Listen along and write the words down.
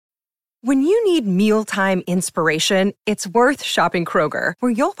When you need mealtime inspiration, it's worth shopping Kroger,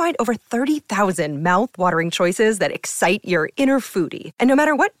 where you'll find over 30,000 mouth-watering choices that excite your inner foodie. And no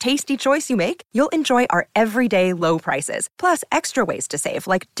matter what tasty choice you make, you'll enjoy our everyday low prices, plus extra ways to save,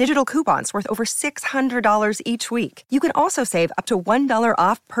 like digital coupons worth over $600 each week. You can also save up to $1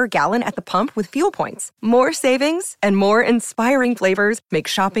 off per gallon at the pump with fuel points. More savings and more inspiring flavors make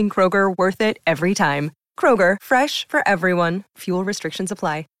shopping Kroger worth it every time. Kroger, fresh for everyone. Fuel restrictions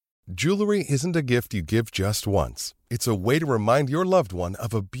apply. Jewelry isn't a gift you give just once. It's a way to remind your loved one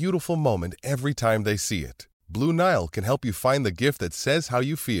of a beautiful moment every time they see it. Blue Nile can help you find the gift that says how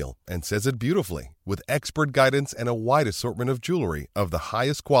you feel and says it beautifully, with expert guidance and a wide assortment of jewelry of the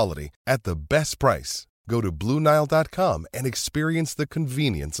highest quality at the best price. Go to BlueNile.com and experience the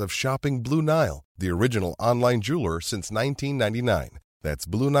convenience of shopping Blue Nile, the original online jeweler since 1999. That's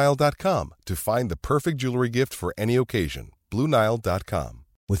BlueNile.com to find the perfect jewelry gift for any occasion. BlueNile.com.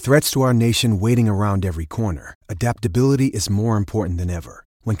 With threats to our nation waiting around every corner, adaptability is more important than ever.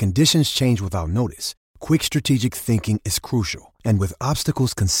 When conditions change without notice, quick strategic thinking is crucial. And with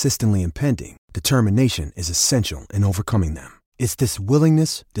obstacles consistently impending, determination is essential in overcoming them. It's this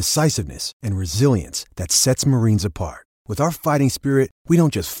willingness, decisiveness, and resilience that sets Marines apart. With our fighting spirit, we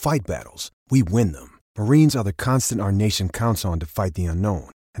don't just fight battles, we win them. Marines are the constant our nation counts on to fight the unknown.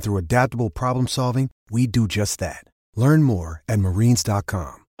 And through adaptable problem solving, we do just that. Learn more at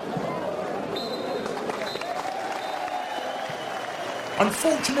marines.com.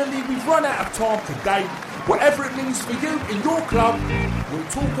 Unfortunately, we've run out of time today. Whatever it means for you in your club, we'll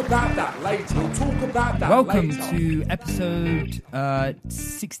talk about that later. Welcome to episode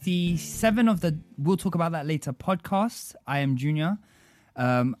 67 of the We'll Talk About That Later podcast. I am Junior.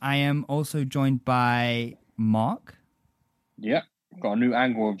 I am also joined by Mark. Yeah, got a new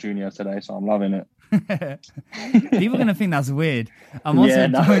angle of Junior today, so I'm loving it. People are going to think that's weird. I'm also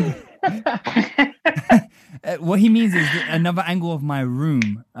joined... What he means is another angle of my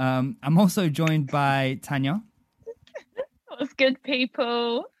room. I'm also joined by Tanya. What's good,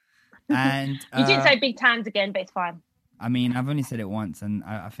 people? And you didn't say big tans again, but it's fine. I mean, I've only said it once, and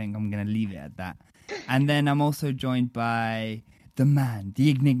I think I'm going to leave it at that. And then I'm also joined by the man,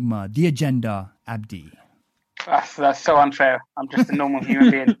 the enigma, the agenda, Abdi. That's so unfair. I'm just a normal human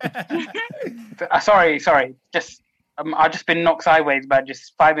being. Sorry. I've just been knocked sideways, but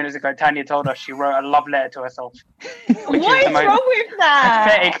just 5 minutes ago, Tanya told us she wrote a love letter to herself. What is wrong with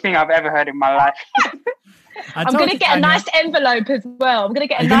that? Pathetic thing I've ever heard in my life. I'm going to get a nice envelope as well. I'm going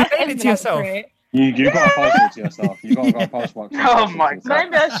to get a nice envelope to yourself. for it. You got to post it to yourself. You got to go postmark. Oh my god.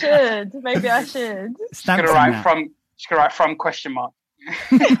 Maybe I should. She's going to write from question mark.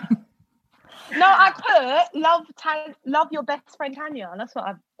 No, I put love your best friend Tanya. That's what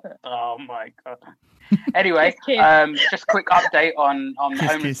I put. Oh my god. Anyway, just a quick update on the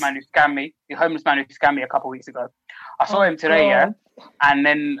homeless man who scammed me. The homeless man who scammed me a couple of weeks ago. I saw him today, and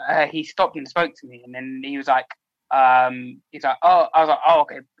then he stopped and spoke to me, and then he was like, oh, I was like, oh,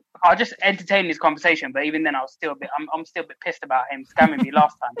 okay. I'll just entertain this conversation, but even then, I'm still a bit pissed about him scamming me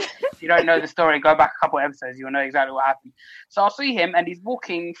last time. If you don't know the story, go back a couple of episodes, you'll know exactly what happened. So I'll see him, and he's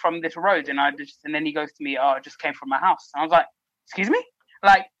walking from this road, and then he goes to me, oh, I just came from my house. And I was like, excuse me?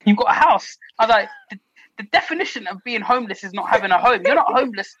 Like, you've got a house? I was like, the definition of being homeless is not having a home. You're not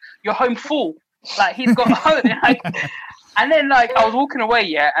homeless, you're home full. Like, he's got a home. And then, like, I was walking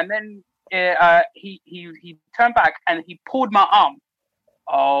away, and then he turned back, and he pulled my arm.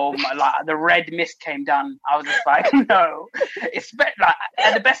 Oh my! Like the red mist came down. I was just like, no. It's like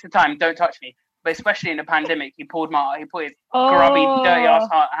at the best of time, don't touch me. But especially in the pandemic, he put his grubby, dirty ass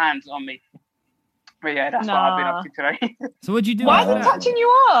hands on me. But yeah, that's what I've been up to today. So what'd you do? Why is he touching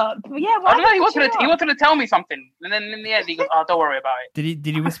you up? Yeah, why? I don't know. He wanted to tell me something, and then in the end, he goes, "Oh, don't worry about it."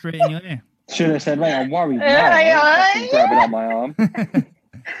 Did he whisper it in your ear? Should have said, "Mate, I'm worried." Grabbing on my arm.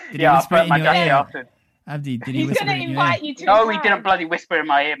 Yeah, I burnt my jacket after. Abdi, did he whisper in your ear? No, he didn't bloody whisper in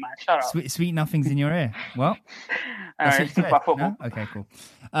my ear, man. Shut up. Sweet nothings in your ear. Well, let's talk about football. No? Okay, cool.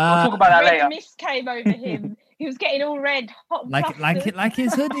 We'll talk about that later. Red mist came over him. He was getting all red, hot, like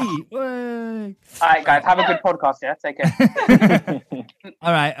his hoodie. All right, guys, have a good podcast. Yeah, take care.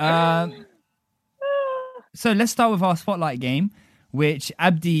 All right. So let's start with our spotlight game, which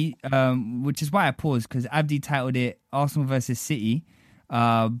Abdi, which is why I paused, because Abdi titled it Arsenal versus City.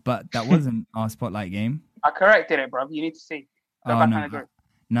 But that wasn't our spotlight game. I corrected it, bro. You need to see. I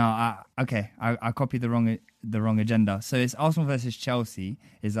copied the wrong agenda. So it's Arsenal versus Chelsea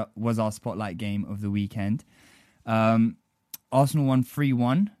was our spotlight game of the weekend. Arsenal won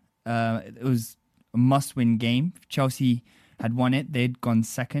 3-1. It was a must-win game. Chelsea had won it. They'd gone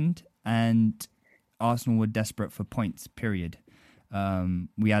second, and Arsenal were desperate for points, period.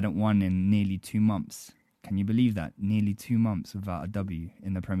 We hadn't won in nearly 2 months. Can you believe that? Nearly 2 months without a W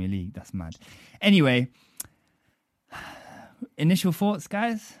in the Premier League. That's mad. Anyway, initial thoughts,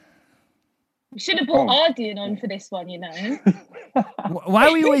 guys? We should have brought Ardian on for this one, you know. Why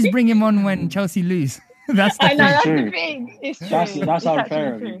are we always bring him on when Chelsea lose? That's the that's the thing. It's true. That's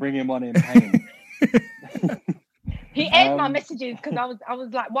unfair. You bring him on in pain. He aired my messages because I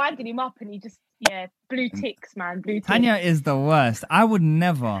was like winding him up, and he just blue ticks, man, blue ticks. Tanya is the worst. I would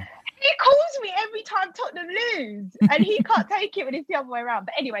never. He calls me every time Tottenham lose, and he can't take it when it's the other way around.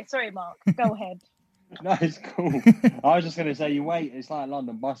 But anyway, sorry, Mark. Go ahead. No, it's cool. I was just going to say, you wait. It's like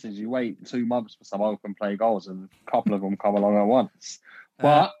London buses. You wait 2 months for some open play goals, and a couple of them come along at once.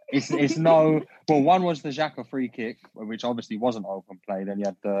 But it's no. Well, one was the Xhaka free kick, which obviously wasn't open play. Then you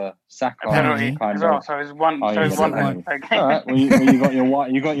had the Saka penalty as well. So it's one. Oh, so it's one. Okay. All right. Well, you got your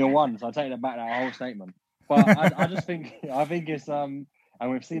one. You got your one. So I take that back. That whole statement. But I just think it's and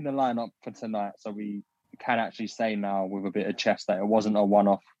we've seen the lineup for tonight, so we can actually say now with a bit of chest that it wasn't a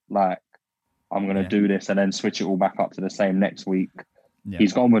one-off. Like, I'm going to do this and then switch it all back up to the same next week. Yeah.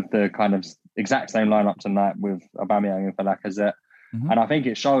 He's gone with the kind of exact same lineup tonight with Aubameyang and Lacazette. Mm-hmm. And I think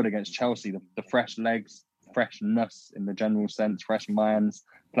it showed against Chelsea, the fresh legs, freshness in the general sense, fresh minds,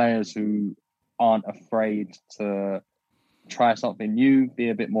 players who aren't afraid to try something new, be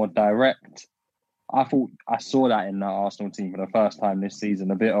a bit more direct. I thought I saw that in that Arsenal team for the first time this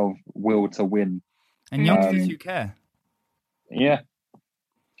season, a bit of will to win. And youngsters who care. Yeah.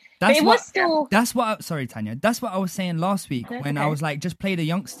 Sorry, Tanya. That's what I was saying last week when I was like, just play the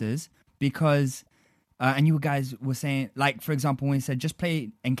youngsters because, and you guys were saying, like, for example, when you said just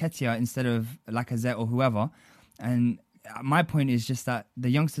play Nketiah instead of Lacazette or whoever. And my point is just that the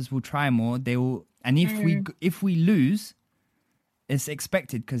youngsters will try more. They will, and if we lose, it's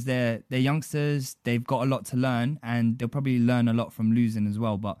expected because they're youngsters. They've got a lot to learn, and they'll probably learn a lot from losing as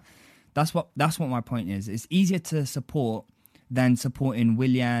well. But that's what my point is. It's easier to support than supporting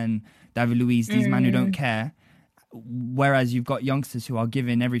Willian, David Luiz, these men who don't care. Whereas you've got youngsters who are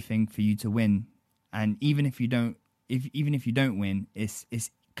giving everything for you to win, and even if you don't win, it's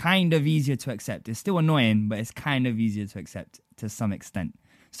kind of easier to accept. It's still annoying, but it's kind of easier to accept to some extent.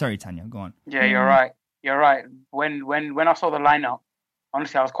 Sorry, Tanya, go on. Yeah, you're right. You're right. When I saw the lineup,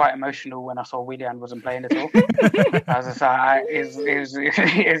 honestly, I was quite emotional when I saw Willian wasn't playing at all. I was just like,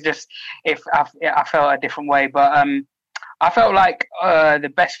 I felt a different way. But I felt like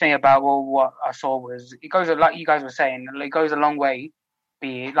the best thing about what I saw was it goes, like you guys were saying, it goes a long way.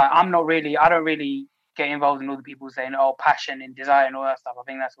 I don't really get involved in all the people saying, passion and desire and all that stuff. I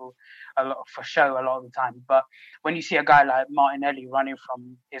think that's all a lot for show a lot of the time. But when you see a guy like Martinelli running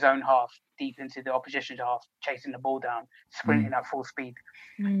from his own half deep into the opposition half, chasing the ball down, sprinting at full speed,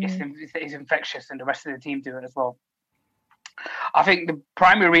 it's infectious, and the rest of the team do it as well. I think the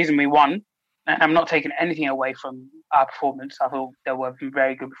primary reason we won, and I'm not taking anything away from our performance, I thought there were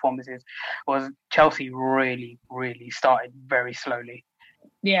very good performances, was Chelsea really, really started very slowly.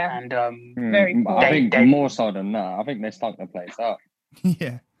 Yeah, and very poor. I think more so than that. I think they stunk the place up.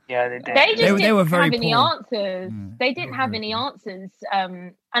 Yeah, they did. They just they were didn't very have any poor. answers. They didn't have any answers.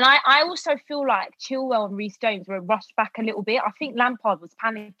 And I also feel like Chilwell and Reece James were rushed back a little bit. I think Lampard was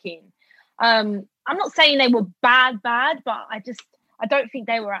panicking. I'm not saying they were bad, but I don't think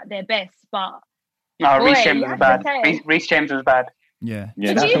they were at their best. But no, Reece James was bad. Reece James was bad. Yeah.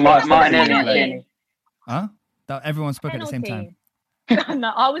 That's Martinelli. Huh? Everyone spoke at the same time. No,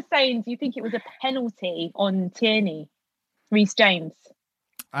 I was saying, do you think it was a penalty on Tierney, Reece James?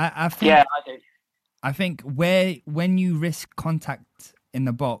 I think, yeah, I do. I think when you risk contact in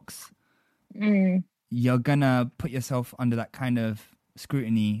the box, you're gonna put yourself under that kind of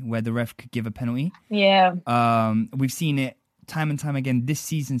scrutiny where the ref could give a penalty. Yeah. We've seen it time and time again this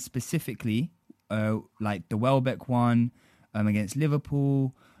season specifically, like the Welbeck one against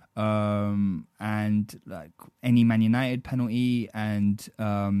Liverpool. And like any Man United penalty, and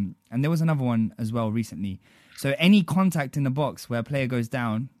there was another one as well recently. So any contact in the box where a player goes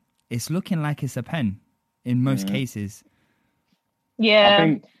down, it's looking like it's a pen in most cases.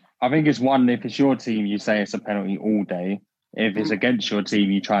 Yeah, I think it's one. If it's your team, you say it's a penalty all day. If it's against your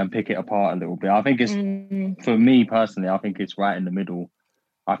team, you try and pick it apart a little bit. I think it's for me personally. I think it's right in the middle.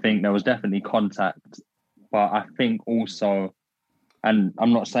 I think there was definitely contact, but I think also. And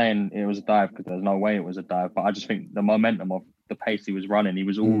I'm not saying it was a dive because there's no way it was a dive, but I just think the momentum of the pace he was running, he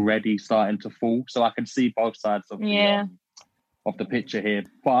was already starting to fall. So I can see both sides of the picture here.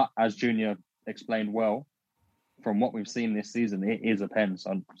 But as Junior explained well, from what we've seen this season, it is a pen.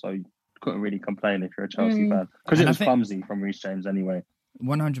 So you couldn't really complain if you're a Chelsea fan. Because it was clumsy from Reece James anyway.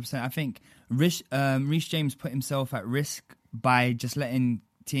 100%. I think Reece James put himself at risk by just letting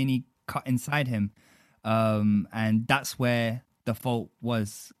Tierney cut inside him. And that's where the fault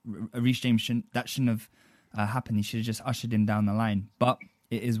was. Reece James shouldn't have happened. He should have just ushered him down the line. But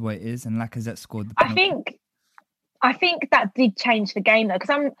it is what it is, and Lacazette scored the penalty. I think that did change the game though,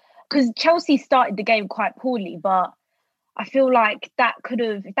 because Chelsea started the game quite poorly, but I feel like that could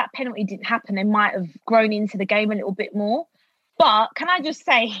have, if that penalty didn't happen, they might have grown into the game a little bit more. But can I just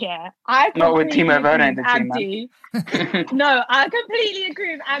say here, not with Timo Werner in the team, man. No, I completely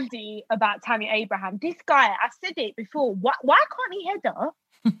agree with Andy about Tammy Abraham. This guy, I said it before. Why can't he header?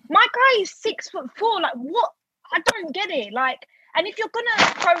 My guy is 6'4". Like what? I don't get it. Like, and if you're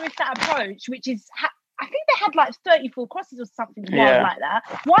gonna go with that approach, which is, I think they had like 34 crosses or something like that.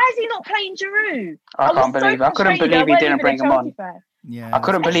 Why is he not playing Giroud? I can't believe it. I couldn't believe he didn't bring him on. Yeah, I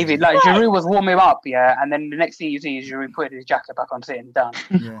couldn't believe it. Like Giroud was warming up, and then the next thing you see is Giroud putting his jacket back on, sitting down.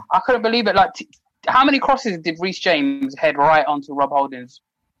 Yeah. I couldn't believe it. Like, how many crosses did Reece James head right onto Rob Holding's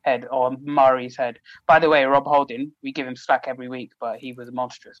head or Murray's head? By the way, Rob Holding, we give him slack every week, but he was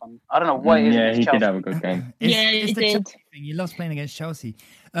monstrous. I don't know what it is. Yeah, he Chelsea. did have a good game. It's the he did. Chelsea thing. He loves playing against Chelsea.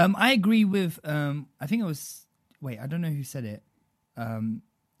 I agree with. I think it was. Wait, I don't know who said it.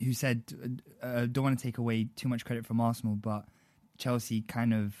 Who said don't want to take away too much credit from Arsenal, but Chelsea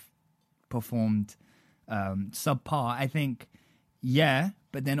kind of performed subpar. I think,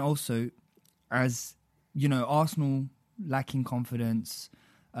 but then also, as you know, Arsenal lacking confidence,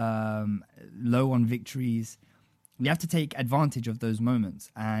 low on victories. We have to take advantage of those moments,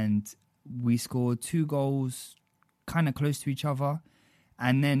 and we scored 2 goals, kind of close to each other,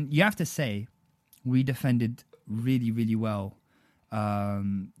 and then you have to say we defended really, really well.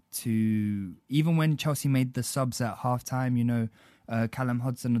 To even when Chelsea made the subs at halftime, Callum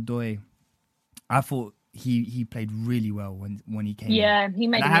Hudson-Odoi, I thought he played really well when he came. Yeah, he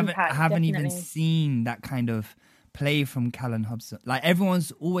made an impact. I haven't definitely. even seen that kind of play from Callum Hudson. Like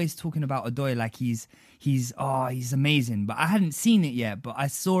everyone's always talking about Odoi, like he's amazing, but I hadn't seen it yet. But I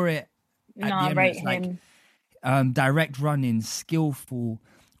saw it at the end. Rate It's him. like direct running, skillful,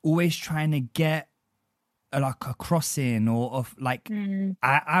 always trying to get a crossing or like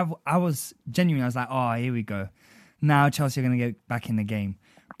I was genuinely, I was like, oh, here we go. Now Chelsea are going to get back in the game.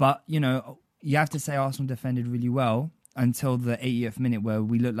 But, you have to say Arsenal defended really well until the 80th minute where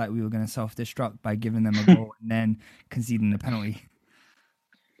we looked like we were going to self-destruct by giving them a goal and then conceding the penalty.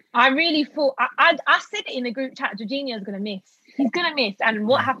 I really thought, I said it in the group chat, Jorginho's going to miss. He's going to miss. And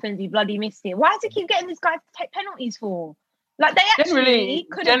what happens? He bloody missed it. Why does he keep getting this guy to take penalties for? Like they actually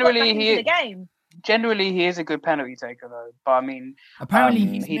could have got back into the game. Generally, he is a good penalty taker, though. But I mean, apparently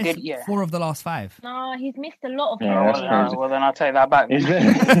he missed did 4 of the last 5. No, he's missed a lot of penalties. Well, then I'll take that back. Do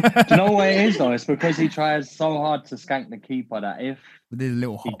you know what it is, though? It's because he tries so hard to skank the keeper that if with his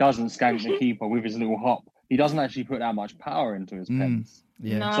little hop, he doesn't skank the keeper with his little hop, he doesn't actually put that much power into his pens.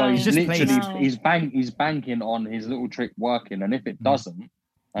 Yeah. No, so he's just literally he's banking on his little trick working, and if it doesn't,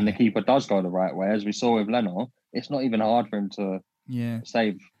 and the keeper does go the right way, as we saw with Leno, it's not even hard for him to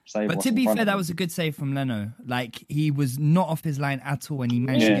save. But to be fair, that was a good save from Leno. Like he was not off his line at all when he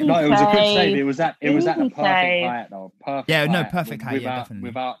managed to get. No, it was a good save. It was at the perfect height, though. Perfect. Yeah, height, perfect height. Definitely.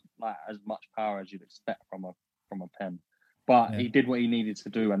 Without like as much power as you'd expect from a pen. But he did what he needed to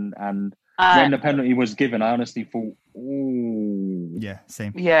do, and when the penalty was given, I honestly thought, ooh. Yeah,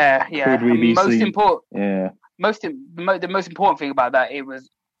 same. Yeah. Could we be most important? Yeah. The most important thing about that, it was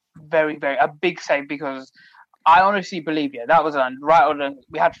very, very a big save because I honestly believe, that was right on.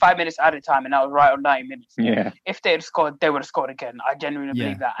 We had 5 minutes added time, and that was right on 90 minutes. Yeah. If they had scored, they would have scored again. I genuinely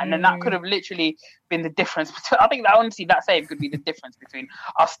believe that, and then that could have literally been the difference. I think that honestly, that save could be the difference between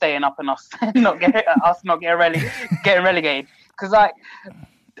us staying up and us not getting relegated. Because like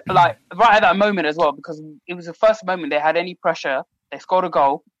right at that moment as well, because it was the first moment they had any pressure. They scored a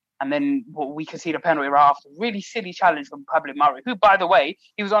goal. And then we conceded a penalty right after. Really silly challenge from Pablo Mari, who, by the way,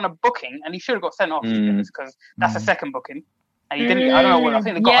 he was on a booking and he should have got sent off because that's a second booking. And he didn't. I don't know what. I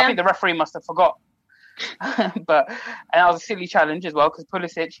think the referee must have forgot. And that was a silly challenge as well because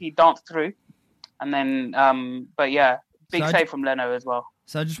Pulisic, he danced through. And then, big save from Leno as well.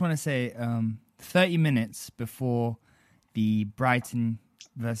 So I just want to say, 30 minutes before the Brighton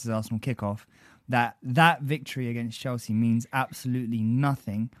versus Arsenal kickoff, that victory against Chelsea means absolutely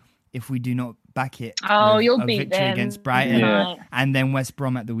nothing if we do not back it. You'll a beat victory them against Brighton tonight. and then West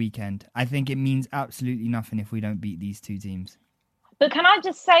Brom at the weekend. I think it means absolutely nothing if we don't beat these 2 teams. But can I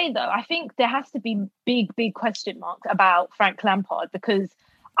just say, though, I think there has to be big question marks about Frank Lampard because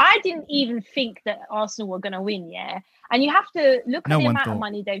I didn't even think that Arsenal were going to win, And you have to look at the amount of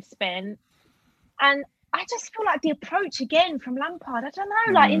money they've spent. And I just feel like the approach again from Lampard, I don't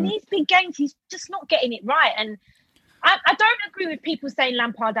know, like in these big games, he's just not getting it right. And I don't agree with people saying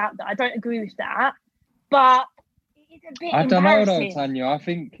Lampard out there. I don't agree with that. But it's a bit I don't know though, embarrassing. Tanya. I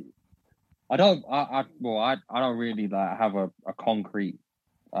think I don't really like have a concrete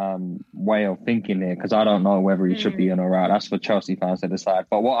way of thinking here because I don't know whether he should be in or out. That's for Chelsea fans to decide.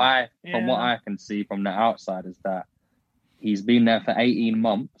 But from what I can see from the outside is that he's been there for 18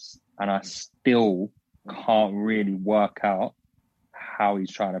 months and I still can't really work out how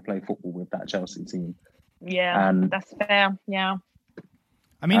he's trying to play football with that Chelsea team. Yeah, and that's fair. Yeah.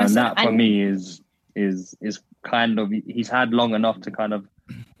 I mean, and that for me is kind of, he's had long enough to kind of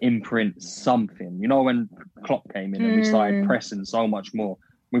imprint something. You know, when Klopp came in and we started pressing so much more,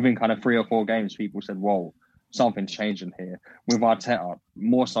 within kind of 3 or 4 games, people said, whoa, something's changing here. With Arteta,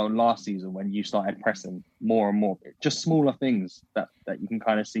 more so last season when you started pressing more and more, just smaller things that you can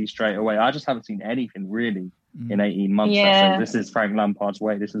kind of see straight away. I just haven't seen anything really in 18 months that says this is Frank Lampard's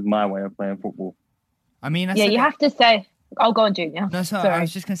way, this is my way of playing football. I mean, have to say, I'll go on, Junior. No, sorry. I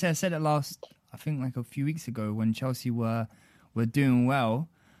was just going to say, I said it I think like a few weeks ago when Chelsea were doing well.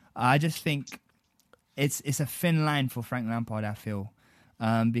 I just think it's a thin line for Frank Lampard, I feel.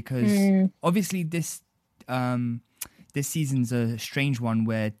 Because obviously this season's a strange one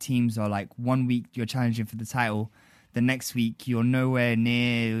where teams are like 1 week you're challenging for the title, the next week you're nowhere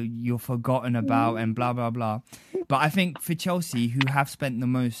near, you're forgotten about and blah, blah, blah. But I think for Chelsea, who have spent the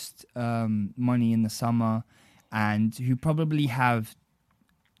most money in the summer and who probably have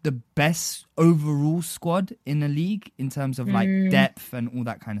the best overall squad in the league in terms of like depth and all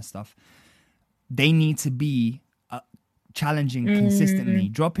that kind of stuff, they need to be challenging consistently,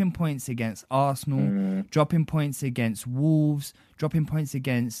 dropping points against Arsenal, dropping points against Wolves, dropping points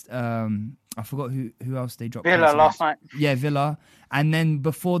against I forgot who else they dropped. Villa last night. Yeah, Villa, and then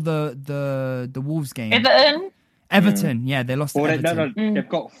before the Wolves game, Everton. Yeah, they lost. To Everton. No, they've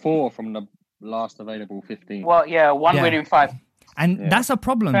got 4 from the last available 15. Well, yeah, 1 win in 5, and that's a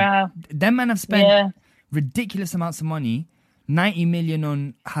problem. Them men have spent ridiculous amounts of money, 90 million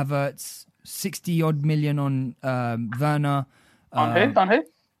on Havertz, 60 odd million on Werner. On who?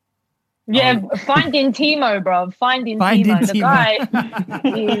 Yeah, finding Timo, bro. Finding Timo. The guy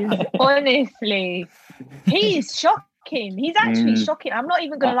is honestly, he's shocking. He's actually shocking. I'm not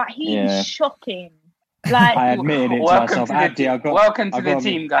even gonna lie. He's shocking. Like, I admitted it to myself. Welcome to the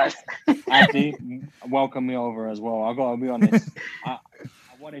team, guys. Andy, welcome me over as well. I gotta be honest. I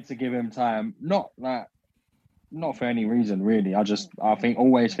wanted to give him time. Not for any reason, really. I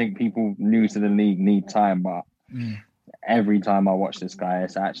always think people new to the league need time, but every time I watch this guy,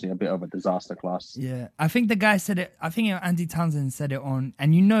 it's actually a bit of a disaster class. Yeah, I think the guy said it. I think Andy Townsend said it on,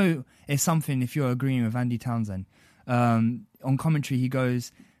 and you know it's something if you're agreeing with Andy Townsend. On commentary, he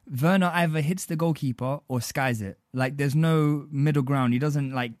goes, Werner either hits the goalkeeper or skies it. Like, there's no middle ground. He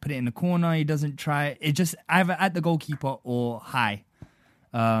doesn't like put it in the corner. He doesn't try. It just either at the goalkeeper or high.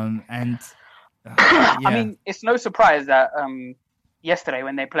 I mean, it's no surprise that yesterday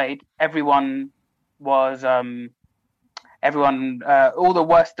when they played, everyone was all the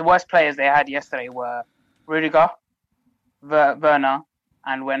worst players they had yesterday were Rudiger, Werner,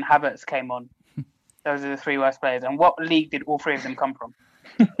 and when Havertz came on, those are the 3 worst players. And what league did all 3 of them come from?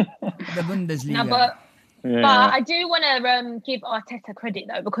 The Bundesliga. No, but I do want to give Arteta credit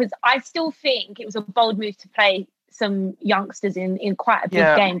though, because I still think it was a bold move to play some youngsters in quite a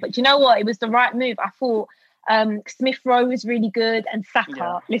big game. But you know what? It was the right move. I thought Smith Rowe was really good, and Saka.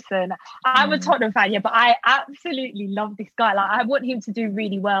 Yeah. Listen, I'm a Tottenham fan, but I absolutely love this guy. Like, I want him to do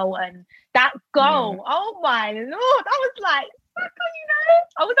really well. And that goal, oh my lord, that was like Saka, you know.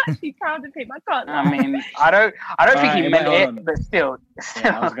 I was actually proud of him. I can't lie. I mean, I don't think he meant it, but still.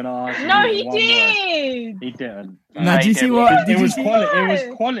 Yeah, I was gonna ask. No, he did. He didn't. No, do you see what? It was quality. It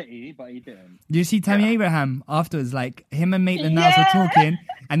was quality, but he didn't. Do you see Tammy Abraham afterwards? Like, him and Maitland-Niles were talking,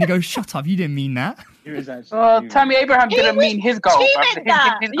 and they go, "Shut up! You didn't mean that." It was actually. Tammy Abraham didn't mean his goal. His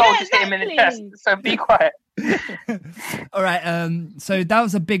goal just hit him in the chest. So be quiet. All right. So that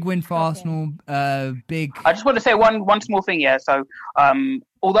was a big win for Arsenal. Big. I just want to say one small thing. Yeah. So,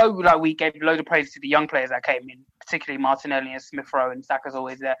 although like we gave loads of praise to the young players that came in, particularly Martinelli and Smith Rowe, and Saka's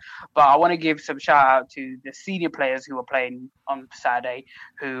always there, but I want to give some shout out to the senior players who were playing on Saturday,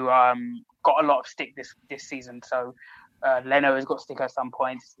 who got a lot of stick this season. So. Leno has got stick at some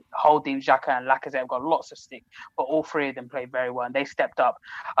points. Holding, Xhaka and Lacazette have got lots of stick, but all 3 of them played very well and they stepped up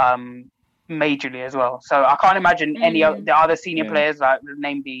majorly as well. So I can't imagine any of the other senior players, like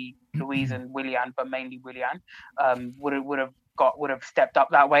namely Luiz and Willian, but mainly Willian, would have stepped up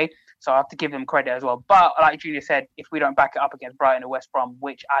that way. So I have to give them credit as well. But like Junior said, if we don't back it up against Brighton or West Brom,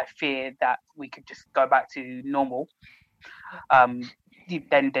 which I fear that we could just go back to normal.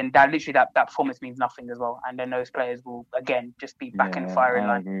 then that literally that performance means nothing as well, and then those players will again just be back in the firing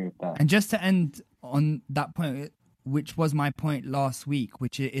line. Agree with that. And just to end on that point, which was my point last week,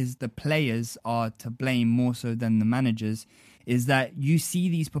 which is the players are to blame more so than the managers, is that you see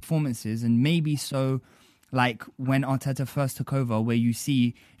these performances, and maybe so, like when Arteta first took over, where you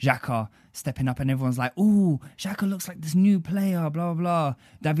see Xhaka stepping up and everyone's like, "Ooh, Xhaka looks like this new player, blah, blah, blah."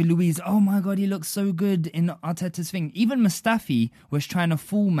 David Luiz, "Oh my God, he looks so good in Arteta's thing." Even Mustafi was trying to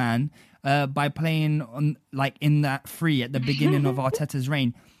fool man by playing on like in that free at the beginning of Arteta's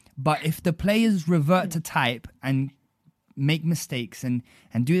reign. But if the players revert to type and make mistakes and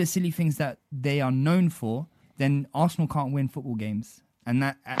do the silly things that they are known for, then Arsenal can't win football games. And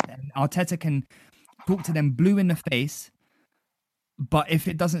that and Arteta can talk to them blue in the face, but if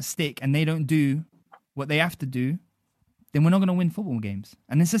it doesn't stick and they don't do what they have to do, then we're not going to win football games.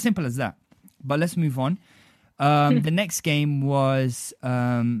 And it's as simple as that. But let's move on. The next game was,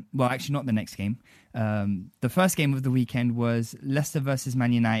 well, actually not the next game. The first game of the weekend was Leicester versus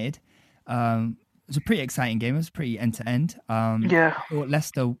Man United. It was a pretty exciting game. It was pretty end-to-end. I thought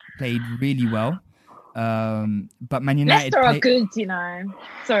Leicester played really well. But Man United... Leicester are good, you know.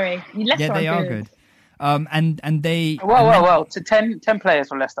 Sorry. Leicester yeah, they are good. And they... Well. To 10 players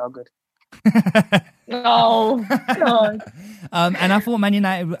from Leicester are good. Oh, God. And I thought Man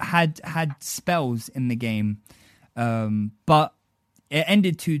United had spells in the game. But it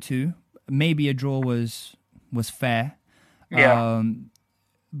ended 2-2. Maybe a draw was fair. Yeah.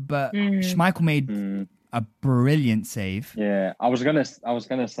 But Schmeichel made a brilliant save. Yeah, I was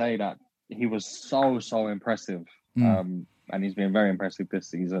gonna say that he was so impressive. And he's been very impressive this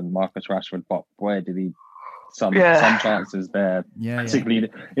season. Marcus Rashford, but where did he some chances there? Yeah, particularly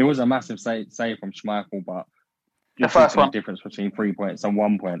it was a massive save from Schmeichel, but the first one, the difference between 3 points and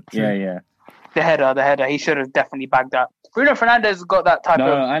 1 point. True. Yeah. The header. He should have definitely bagged that. Bruno Fernandes got that type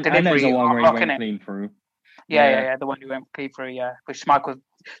of delivery. The one where he went clean through. Yeah, the one who went clean through. Yeah, with Schmeichel.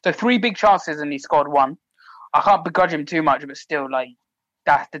 So 3 big chances and he scored 1. I can't begrudge him too much, but still, like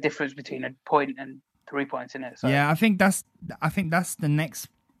that's the difference between a point and 3 points in it. So. Yeah, I think that's the next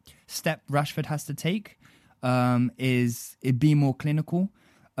step Rashford has to take. Is it be more clinical?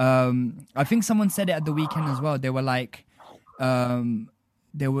 I think someone said it at the weekend as well. They were like,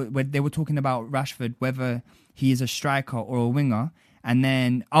 they were talking about Rashford, whether he is a striker or a winger, and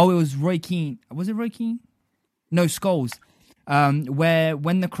then it was Roy Keane. Was it Roy Keane? No, Scholes. Where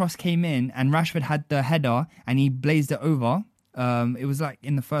when the cross came in and Rashford had the header and he blazed it over. It was like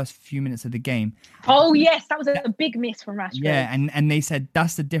in the first few minutes of the game. Oh yes, that was a big miss from Rashford. Yeah, and they said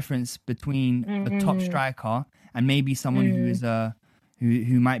that's the difference between a top striker and maybe someone who is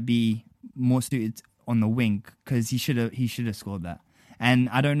who might be more suited on the wing, because he should have scored that. And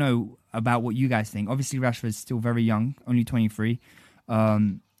I don't know about what you guys think. Obviously, Rashford's still very young, only 23,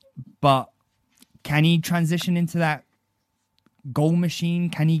 but can he transition into that goal machine?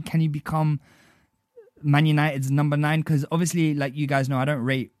 Can he become Man United's number 9? Because obviously, like you guys know, I don't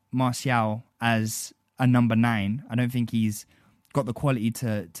rate Martial as a number 9. I don't think he's got the quality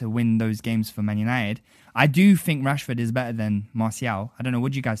to win those games for Man United. I do think Rashford is better than Martial. I don't know.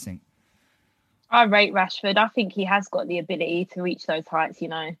 What do you guys think? I rate Rashford. I think he has got the ability to reach those heights, you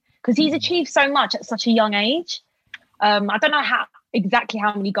know, because he's achieved so much at such a young age. I don't know exactly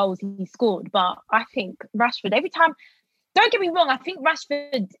how many goals he scored, but I think Rashford, every time, don't get me wrong, I think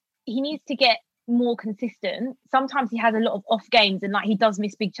Rashford, he needs to get more consistent. Sometimes he has a lot of off games and like he does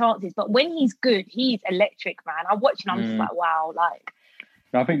miss big chances, but when he's good, he's electric, man. I watch and I'm just like, wow, like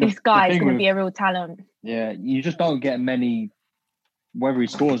I think this guy is going to be a real talent. Yeah, you just don't get many, whether he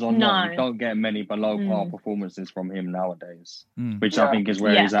scores or not, you don't get many below par performances from him nowadays, which I think is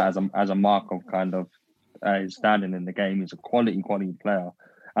where he's at as a mark of kind of his standing in the game. He's a quality player.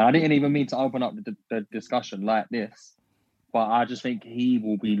 And I didn't even mean to open up the discussion like this, but I just think he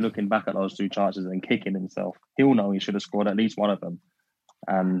will be looking back at those 2 chances and kicking himself. He'll know he should have scored at least one of them.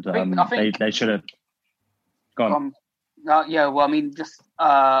 And I think they should have gone. I mean, just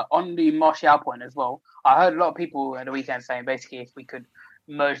on the Martial point as well, I heard a lot of people at the weekend saying basically if we could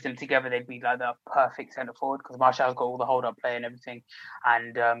merge them together, they'd be like the perfect centre forward, because Martial's got all the hold up play and everything,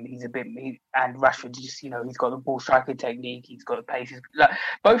 and and Rashford just, you know, he's got the ball striking technique, he's got the paces. Like,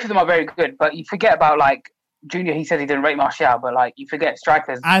 both of them are very good, but you forget about like Junior. He says he didn't rate Martial, but like you forget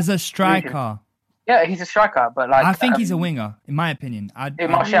strikers. As a striker. Yeah, he's a striker, but like I think he's a winger, in my opinion.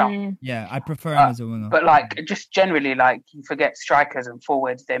 Martial. Yeah, I prefer him as a winger. But like just generally, like you forget strikers and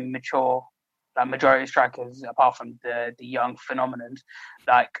forwards, they're mature. Like majority of strikers, apart from the young phenomenon,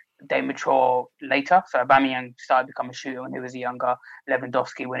 like they mature later. So Aubameyang started to become a shooter when he was younger.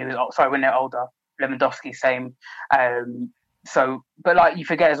 Lewandowski when they're older. Lewandowski same. So, but like you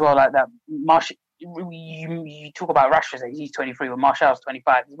forget as well, like that Martial. You talk about Rashford's age; he's 23, but Martial's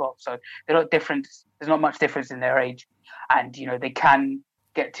 25 as well. So they're not different. There's not much difference in their age, and they can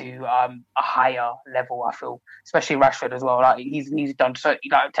get to a higher level. I feel, especially Rashford as well. Like he's done so.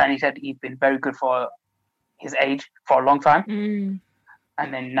 Like Tani said, he's been very good for his age for a long time.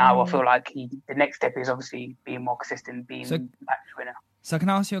 And then now I feel like the next step is obviously being more consistent, being match winner. So can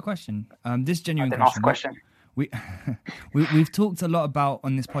I ask you a question? This genuine question. Ask a question. We've talked a lot about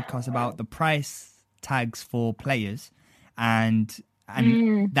on this podcast about the price tags for players, and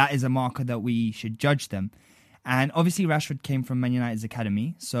that is a marker that we should judge them. And obviously Rashford came from Man United's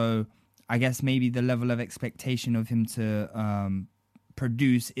academy, so I guess maybe the level of expectation of him to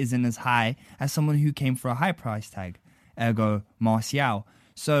produce isn't as high as someone who came for a high price tag, ergo Martial.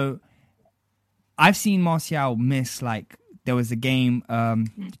 So I've seen Martial miss, like there was a game,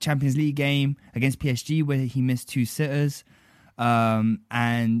 Champions League game against PSG where he missed 2 sitters.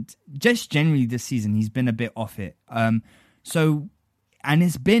 And just generally this season, he's been a bit off it. And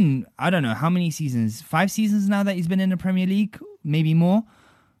it's been, I don't know how many seasons, 5 seasons now that he's been in the Premier League, maybe more.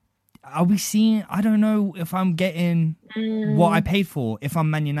 Are we seeing, I don't know if I'm getting what I paid for if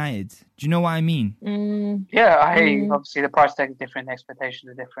I'm Man United. Do you know what I mean? Yeah, I hear you. Obviously the price tag is different, the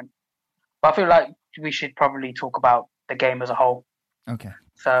expectations are different. But I feel like we should probably talk about the game as a whole. Okay.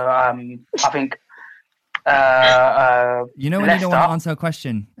 So I think when Leicester, you don't want to answer a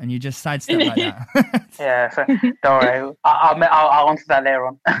question and you just sidestep like that. Yeah, so don't worry. I'll answer that later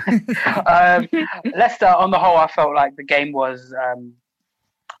on. Leicester, on the whole, I felt like the game was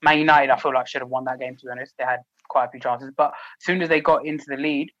Man United. I feel like should have won that game. To be honest, they had quite a few chances, but as soon as they got into the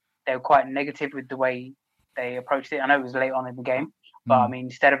lead, they were quite negative with the way they approached it. I know it was late on in the game, but I mean,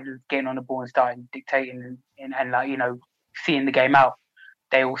 instead of getting on the ball and starting dictating and like seeing the game out,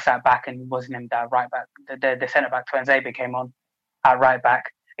 they all sat back and wasn't him that right back. The centre back Tuanzebe came on at right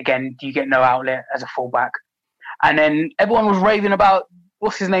back. Again, you get no outlet as a full back. And then everyone was raving about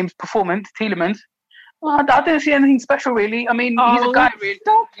what's his name's performance, Tielemans. Well, I didn't see anything special really. I mean, he's a guy really.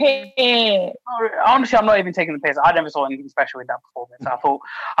 Stop it. Honestly, I'm not even taking the piss. I never saw anything special with that performance. I thought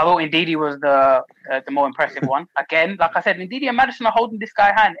Ndidi was the more impressive one. Again, like I said, Ndidi and Maddison are holding this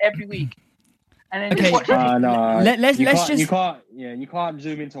guy's hand every week. And then okay. You can't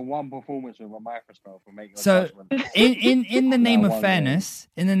zoom into one performance with a microscope and make. So, in the name of fairness,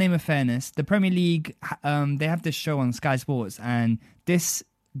 the Premier League, they have this show on Sky Sports, and this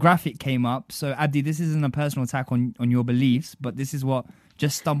graphic came up. So, Abdi, this isn't a personal attack on your beliefs, but this is what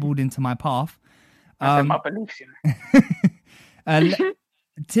just stumbled into my path. My beliefs, This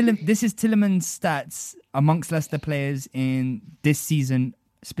is Tielemans' stats amongst Leicester players in this season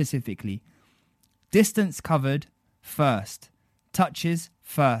specifically. Distance covered, first. Touches,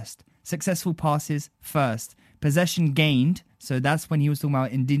 first. Successful passes, first. Possession gained, so that's when he was talking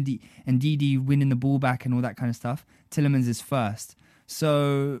about Ndidi winning the ball back and all that kind of stuff. Tielemans is first.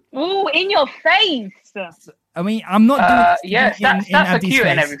 So... Ooh, in your face! I mean, I'm not doing... stats are cute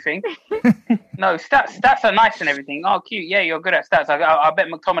and everything. No, stats are nice and everything. Oh, cute. Yeah, you're good at stats. I bet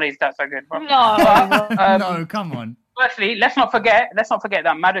McTominay's stats are good. Bro. No. No, come on. Firstly, let's not forget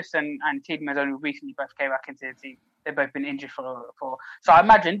that Maddison and Tielemans only recently both came back into the team. They've both been injured for. So I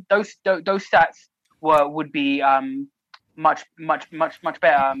imagine those stats would be much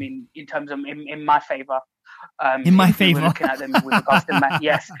better. I mean, in terms of in my favour. In my favour. Looking at them with regards to Matt,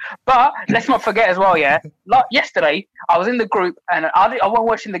 yes. But let's not forget as well. Yeah, like yesterday I was in the group and I wasn't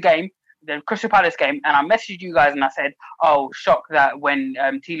watching the game. The Crystal Palace game, and I messaged you guys and I said, "Oh, shock that when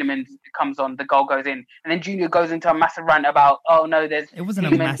Tielemans comes on, the goal goes in." And then Junior goes into a massive rant about, "Oh no, it wasn't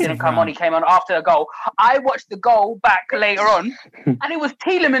Tielemans a massive didn't come on. He came on after the goal." I watched the goal back later on, and it was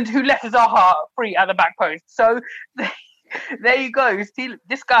Tielemans who left Zaha free at the back post. So there you go.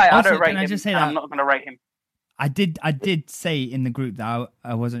 This guy, also, I don't rate him. Just say I'm not going to rate him. I did say in the group that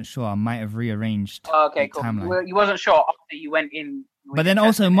I wasn't sure. I might have rearranged. Okay, cool. Timeline. You wasn't sure after you went in. But then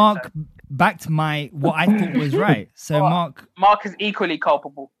also Mark backed what I thought was right. So Mark is equally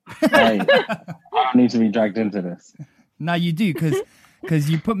culpable. Hey, I don't need to be dragged into this. No, you do because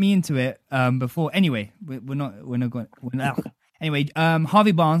you put me into it before. Anyway, we're not going. Anyway,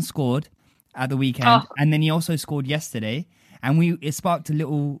 Harvey Barnes scored at the weekend, and then he also scored yesterday, and it sparked a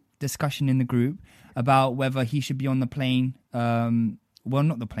little discussion in the group about whether he should be on the plane. Well,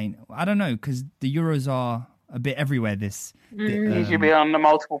 not the plane. I don't know, because the Euros are a bit everywhere. He should be on the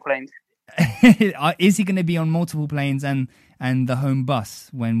multiple planes. Is he going to be on multiple planes and the home bus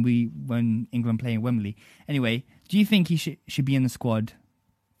when England play in Wembley? Anyway, do you think he should be in the squad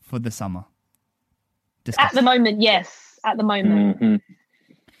for the summer? At the moment, yes. At the moment. Mm-hmm.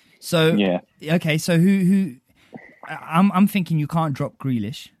 So yeah. Okay, so who I'm thinking you can't drop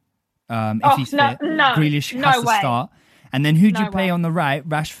Grealish. If he's fit, Grealish has to start. And then who do you play on the right,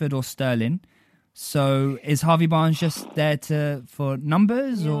 Rashford or Sterling? So is Harvey Barnes just there for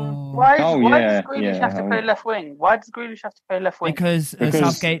numbers or? Why does Grealish have to play left wing? Why does Grealish have to play left wing? Because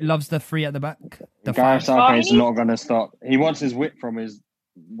Southgate loves the three at the back. Gareth Southgate's not going to stop. He wants his width from his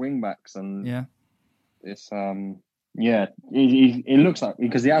wing backs, and it's it looks like,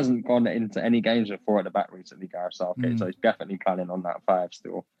 because he hasn't gone into any games with 4 at the back recently, Gareth Southgate. So he's definitely planning on that 5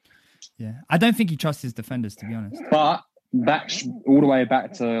 still. Yeah, I don't think he trusts his defenders, to be honest. But all the way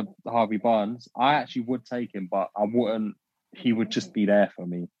back to Harvey Barnes, I actually would take him, but I wouldn't. He would just be there for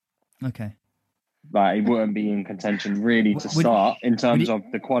me. Okay. Like, he wouldn't be in contention really to start in terms of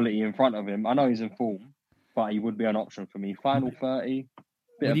the quality in front of him. I know he's in form, but he would be an option for me. Final 30,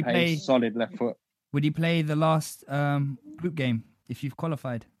 bit of pace, solid left foot. Would he play the last group game if you've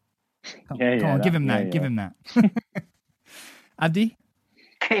qualified? Come on, give him that. Give him that. Abdi?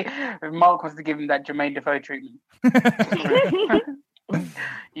 Mark wants to give him that Jermaine Defoe treatment.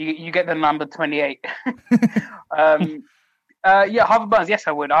 you get the number 28. Harvey Barnes, yes,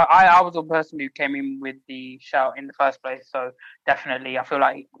 I would. I was the person who came in with the shout in the first place, so definitely, I feel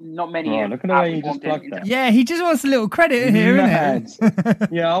like not many. Look at the way you just plugged that. Yeah, he just wants a little credit here, isn't it?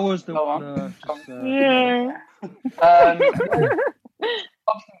 Yeah, I was the one.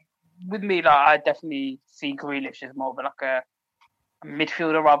 With me, like, I definitely see Grealish as more of like a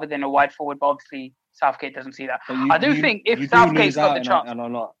midfielder rather than a wide forward, but obviously Southgate doesn't see that. I do think if Southgate's got the chance, a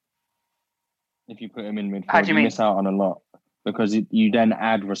lot. If you put him in midfield, you miss out on a lot, because you then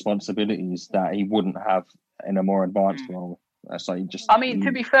add responsibilities that he wouldn't have in a more advanced role. So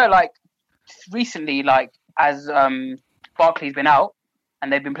to be fair, like recently, like as Barkley's been out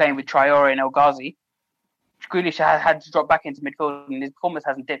and they've been playing with Traore and El Ghazi, Grealish had to drop back into midfield and his performance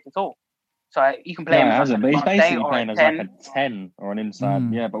hasn't dipped at all. So you can play him. But he's basically playing as like a 10 or an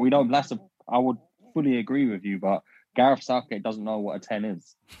inside. Yeah, but we don't. I would fully agree with you, but Gareth Southgate doesn't know what a 10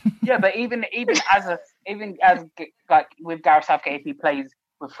 is. Yeah, but even as like with Gareth Southgate, if he plays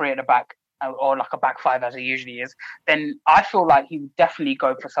with 3 at the back or like a back 5 as he usually is, then I feel like he would definitely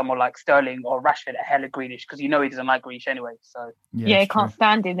go for someone like Sterling or Rashford ahead of Grealish, because he doesn't like Grealish anyway. So he can't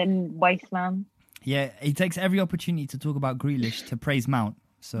stand him in waste man. Yeah, he takes every opportunity to talk about Grealish to praise Mount.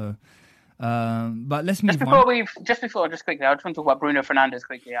 So. But let's move on. Just quickly, I just want to talk about Bruno Fernandes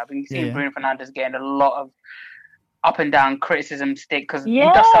quickly. I've been seeing Bruno Fernandes getting a lot of up and down criticism stick, because he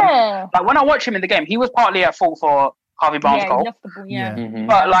does some. Like when I watch him in the game, he was partly at fault for Harvey Barnes' goal.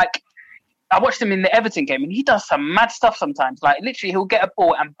 But like I watched him in the Everton game, and he does some mad stuff sometimes. Like literally, he'll get a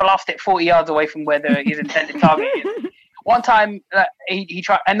ball and blast it 40 yards away from where his intended target is. One time he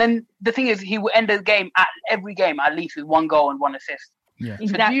tried, and then the thing is, he will end the game every game at least with 1 goal and 1 assist. Yeah,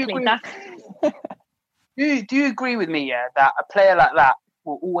 exactly. Do you agree with me? Yeah, that a player like that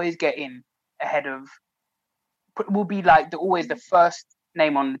will always get in ahead of, will be like always the first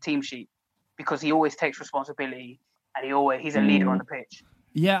name on the team sheet, because he always takes responsibility and he's a leader on the pitch.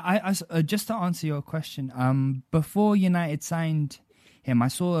 Yeah, I just to answer your question, before United signed him, I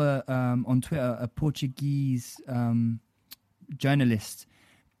saw on Twitter a Portuguese journalist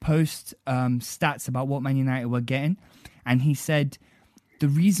post stats about what Man United were getting, and he said the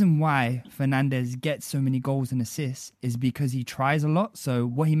reason why Fernandes gets so many goals and assists is because he tries a lot. So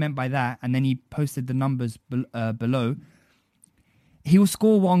what he meant by that, and then he posted the numbers below, he will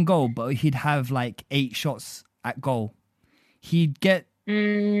score 1 goal, but he'd have like 8 shots at goal. He'd get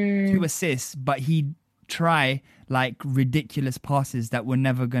 2 assists, but he'd try like ridiculous passes that were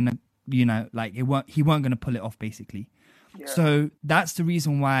never gonna, like he weren't gonna pull it off, basically. Yeah. So that's the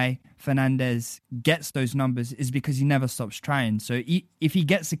reason why Fernandes gets those numbers, is because he never stops trying. So if he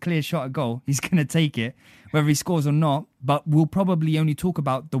gets a clear shot at goal, he's going to take it, whether he scores or not. But we'll probably only talk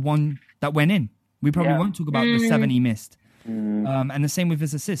about the one that went in. We probably won't talk about the 7 he missed. And the same with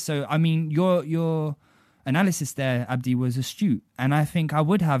his assists. So, I mean, your analysis there, Abdi, was astute. And I think I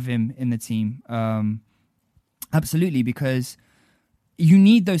would have him in the team. Absolutely, because you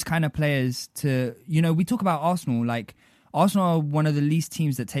need those kind of players to, we talk about Arsenal, like, Arsenal are one of the least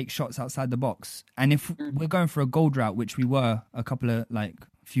teams that take shots outside the box. And if we're going for a goal drought, which we were a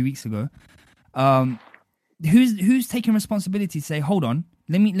few weeks ago, who's taking responsibility to say, hold on,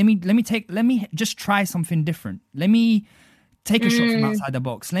 let me just try something different. Let me take a shot from outside the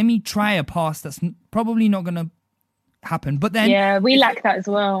box. Let me try a pass that's probably not going to happen. But then we lack that as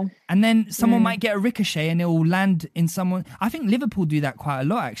well. And then someone might get a ricochet and it will land in someone. I think Liverpool do that quite a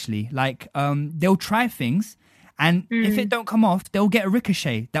lot, actually. Like they'll try things, and if it don't come off, they'll get a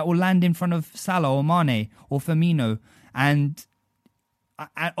ricochet that will land in front of Salah or Mane or Firmino. And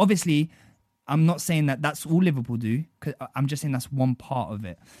obviously, I'm not saying that that's all Liverpool do. 'Cause I'm just saying that's one part of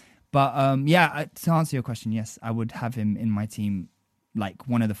it. But to answer your question, yes, I would have him in my team, like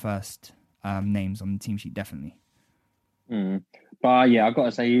one of the first names on the team sheet, definitely. But yeah, I've got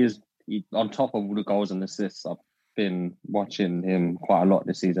to say he on top of all the goals and assists. I've been watching him quite a lot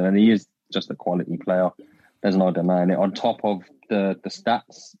this season, and he is just a quality player. There's no denying it. On top of the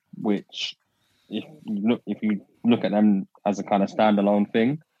stats, which if you look at them as a kind of standalone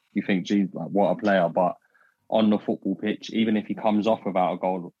thing, you think, geez, like, what a player. But on the football pitch, even if he comes off without a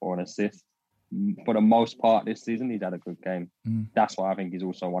goal or an assist, for the most part this season, he's had a good game. That's why I think he's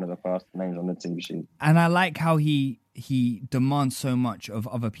also one of the first names on the team sheet. And I like how he demands so much of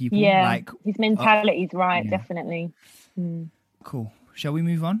other people. Yeah, like his mentality's right, definitely. Cool. Shall we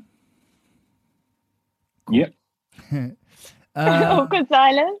move on? Cool. Yep. Awkward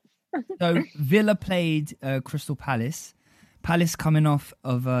silence. So Villa played Crystal Palace. Palace coming off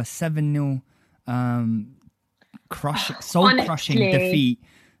of a 7-0 soul-crushing defeat.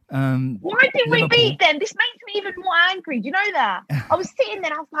 Why did we beat them? This makes me even more angry. Do you know that? I was sitting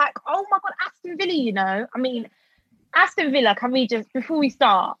there and I was like, oh my God, Aston Villa, you know? I mean, Aston Villa, can we just, before we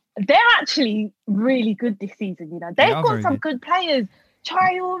start, they're actually really good this season, you know? They've got some good players.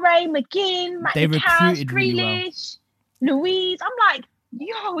 Traore, McGinn, Matty Cash, Grealish, Louise. I'm like,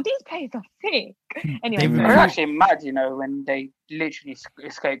 yo, these players are sick. Anyway, they're actually mad, you know, when they literally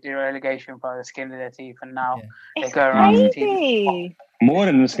escaped the relegation by the skin of their teeth, and now they go around the team. More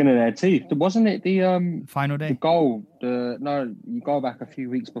than the skin of their teeth. Wasn't it the final day? The goal. You go back a few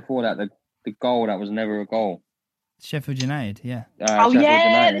weeks before that. The goal that was never a goal. Sheffield United, yeah. The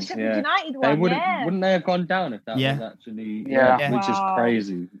Sheffield United one. Wouldn't they have gone down if that was actually? Which is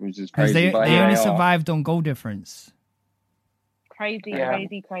crazy. Because they only survived on goal difference. Crazy.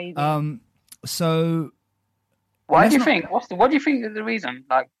 So, why do you think? What do you think is the reason?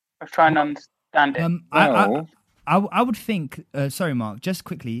 Like, I'm trying to understand it. I would think. Sorry, Mark. Just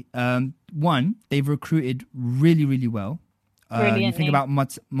quickly. One, they've recruited really, really well. You think about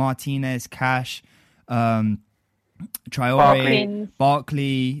Martinez, Cash, Traore,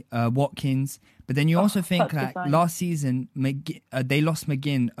 Barkley, Watkins. But then you also think that last season they lost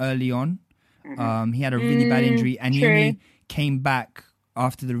McGinn early on. He had a really bad injury, and he only came back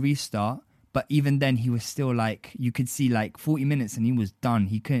after the restart. But even then, he was still like, you could see like 40 minutes, and he was done.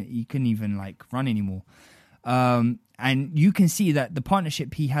 He couldn't even like run anymore. And you can see that the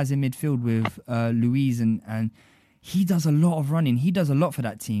partnership he has in midfield with Louise and he does a lot of running. He does a lot for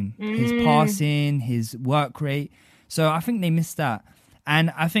that team. His passing, his work rate. So I think they missed that.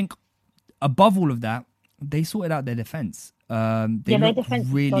 And I think above all of that, they sorted out their defense. They look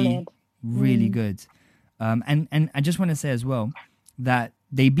really, really good. And I just want to say as well that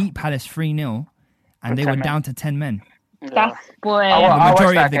they beat Palace 3-0 and they were down to 10 men. That's the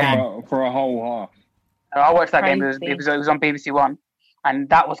majority of the game. For a whole half. I watched that game. It was on BBC One. And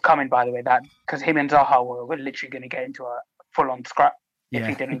that was coming, by the way, that because him and Zaha were literally going to get into a full-on scrap if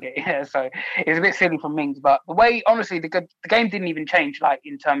he didn't get here. So it was a bit silly from Mings. But the way, honestly, the game didn't even change. Like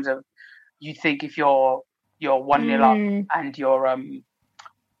in terms of, you think if you're 1-0 up and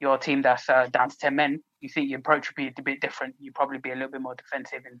your team that's down to 10 men, you think your approach would be a bit different. You'd probably be a little bit more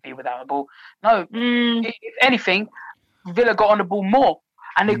defensive and be without the ball. No, if anything, Villa got on the ball more.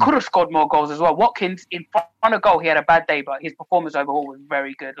 And they could have scored more goals as well. Watkins, in front of goal, he had a bad day, but his performance overall was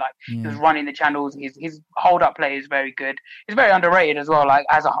very good. Like, he was running the channels. His hold-up play is very good. He's very underrated as well, like,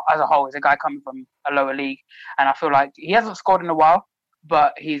 as a whole. He's a guy coming from a lower league. And I feel like he hasn't scored in a while,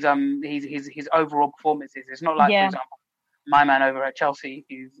 but his overall performances, it's not like, for example, my man over at Chelsea,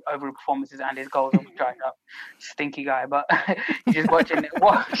 whose overall performances and his goals are dried up, stinky guy. But he's just watching it.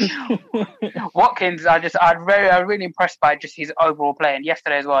 Watkins, I'm really impressed by just his overall play. And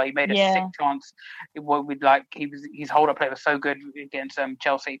yesterday as well, he made a sick chance. His hold-up play was so good against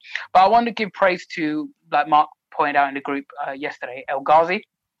Chelsea. But I want to give praise to, like Mark pointed out in the group yesterday, El Ghazi.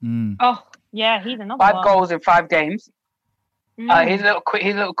 Oh yeah, he's another 5 one. goals in 5 games. Here's a little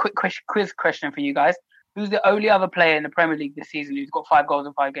quick quiz question for you guys. Who's the only other player in the Premier League this season who's got 5 goals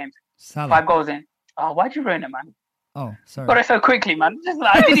in 5 games? Salah. 5 goals in. Oh, why'd you ruin it, man? Oh, sorry. Got it so quickly, man. Just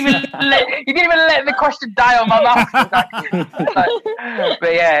like, you didn't even let the question die on my mouth.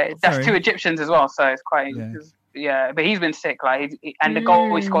 But yeah, that's 2 Egyptians as well, so it's quite. Yeah, but he's been sick. Like, and the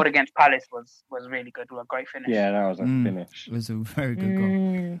goal he scored against Palace was really good. A great finish. Yeah, that was a finish. It was a very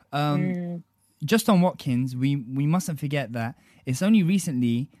good goal. Just on Watkins, we mustn't forget that it's only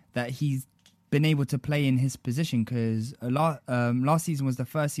recently that he's been able to play in his position, because last season was the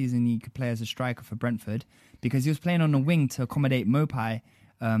first season he could play as a striker for Brentford, because he was playing on the wing to accommodate Mopai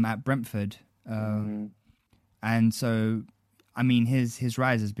at Brentford. And so I mean, his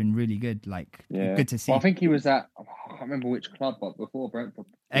rise has been really good. Like, good to see. Well, I think he was at, I can't remember which club, but before Brentford.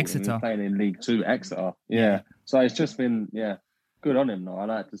 Exeter. He was playing in League Two, Exeter. Yeah. So it's just been, good on him, though. I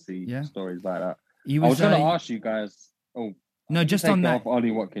like to see stories like that. I was going to ask you guys. No, just on that.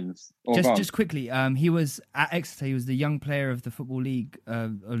 Ollie Watkins. Just quickly, he was at Exeter. He was the young player of the Football League,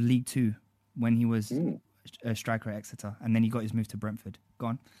 of League Two, when he was a striker at Exeter, and then he got his move to Brentford. Go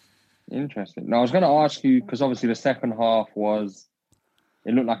on. Interesting. Now, I was going to ask you, because obviously the second half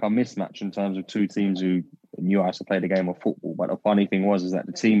it looked like a mismatch in terms of two teams who knew how to play the game of football. But the funny thing was that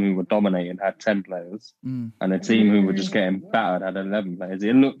the team who were dominating had 10 players, and the team who were just getting battered had 11 players.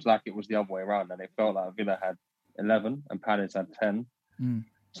 It looked like it was the other way around, and it felt like Villa had 11 and Palace had 10.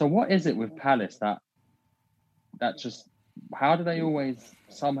 So what is it with Palace that just, how do they always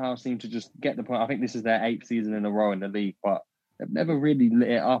somehow seem to just get the point? I think this is their 8th season in a row in the league, but they've never really lit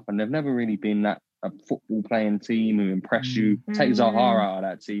it up, and they've never really been a football playing team who impress you. Take Zaha out of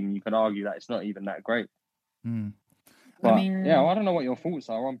that team, you could argue that it's not even that great. But I don't know what your thoughts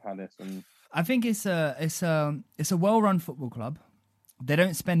are on Palace. And I think it's a well-run football club. They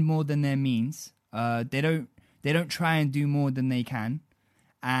don't spend more than their means. They don't try and do more than they can,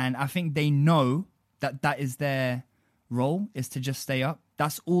 and I think they know that is their role, is to just stay up.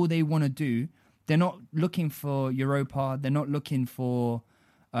 That's all they want to do. They're not looking for Europa. They're not looking for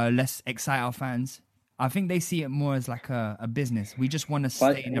let's excite our fans. I think they see it more as like a business. We just want to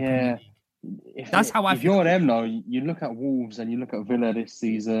stay in the Premier League. That's how I feel. If you're them, though, you look at Wolves and you look at Villa this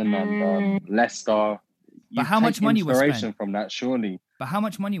season and Leicester. But how much money was spent from that? Surely. But how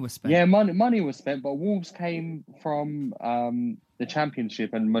much money was spent? Yeah, money was spent. But Wolves came from the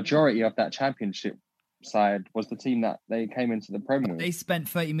Championship, and majority of that Championship side was the team that they came into the Premier League. They spent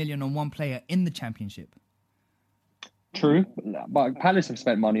 30 million on one player in the Championship. True, but Palace have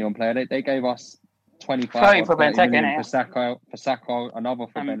spent money on player. They gave us 25 for Benteke, for Sacco, another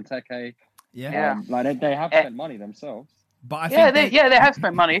for Benteke. Yeah, they have spent money themselves. But I think they have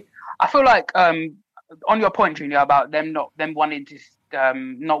spent money. I feel like on your point, Junior, about them not wanting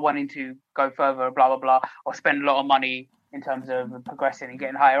to go further, blah blah blah, or spend a lot of money in terms of progressing and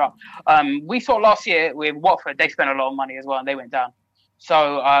getting higher up. We saw last year with Watford, they spent a lot of money as well, and they went down.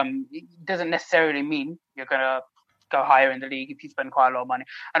 So it doesn't necessarily mean you're gonna go higher in the league if you spend quite a lot of money.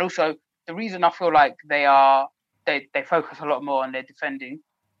 And also, the reason I feel like they focus a lot more on their defending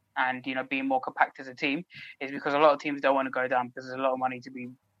and being more compact as a team is because a lot of teams don't want to go down because there's a lot of money to be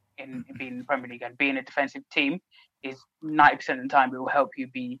in being in the Premier League, and being a defensive team is 90% of the time it will help you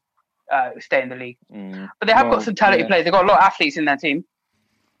stay in the league. But they have got some talented players. They've got a lot of athletes in their team.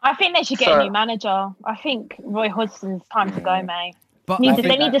 I think they should get a new manager. I think Roy Hodgson's time to go, mate. But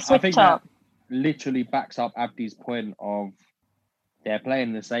they need to switch up. Literally backs up Abdi's point of they're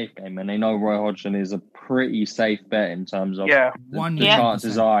playing the safe game, and they know Roy Hodgson is a pretty safe bet in terms of the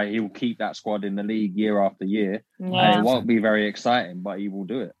chances are he will keep that squad in the league year after year. And it won't be very exciting, but he will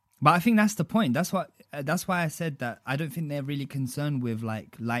do it. But I think that's the point. That's why I said that I don't think they're really concerned with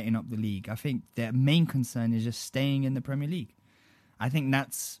like lighting up the league. I think their main concern is just staying in the Premier League. I think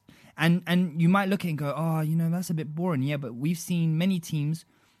that's and you might look at it and go, oh, that's a bit boring. Yeah, but we've seen many teams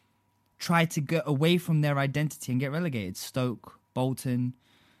try to get away from their identity and get relegated. Stoke, Bolton,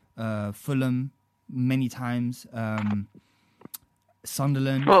 Fulham, many times.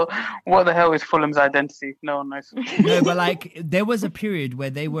 Sunderland. Well, what the hell is Fulham's identity? No one knows. No, but there was a period where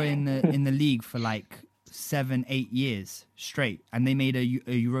they were in the league for 7-8 years straight, and they made a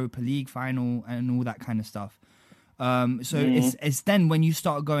Europa League final and all that kind of stuff. It's then when you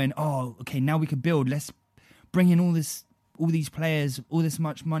start going, oh, okay, now we could build. Let's bring in all these players, all this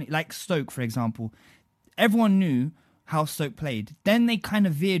much money. Like Stoke, for example, everyone knew how Stoke played. Then they kind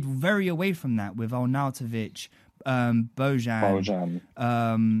of veered very away from that with Arnautovic, Bojan.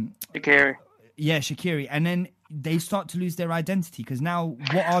 Shaqiri. Yeah, Shaqiri. And then they start to lose their identity because now,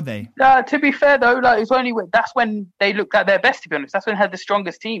 what are they? To be fair, though, that's when they looked at their best, to be honest. That's when they had the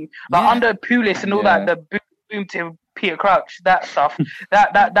strongest team. Under Pulis and all that, the boom to Peter Crouch, that stuff,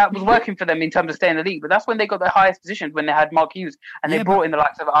 that was working for them in terms of staying in the league. But that's when they got their highest positions, when they had Mark Hughes, and they brought in the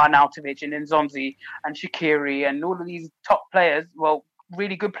likes of Arnautovic and Nzonzi and Shaqiri and all of these top players, well,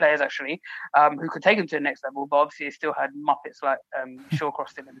 really good players actually, who could take them to the next level. But obviously, they still had muppets like Shawcross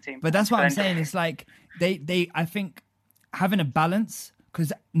still in the team. But that's what I'm saying. It's like I think having a balance,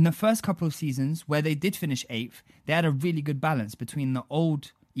 because in the first couple of seasons where they did finish 8th, they had a really good balance between the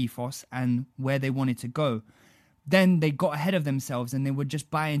old ethos and where they wanted to go. Then they got ahead of themselves and they were just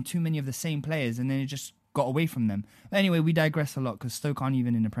buying too many of the same players, and then it just got away from them. But anyway, we digress a lot because Stoke aren't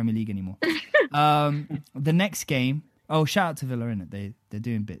even in the Premier League anymore. The next game, shout out to Villa, innit? They're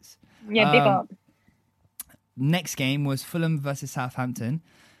doing bits. Yeah, big up. next game was Fulham versus Southampton.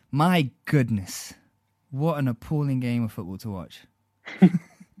 My goodness, what an appalling game of football to watch. It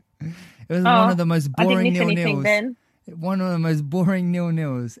was one of the most boring 0-0s. One of the most boring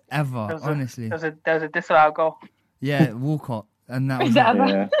 0-0s ever, honestly. There was a disallowed goal. Yeah, Walcott. And that was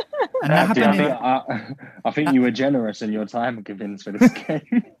Yeah. And that happened. I think you were generous in your time given for this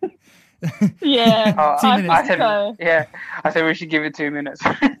game. Yeah. I said we should give it 2 minutes.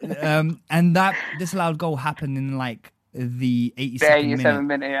 And that disallowed goal happened in like the 87th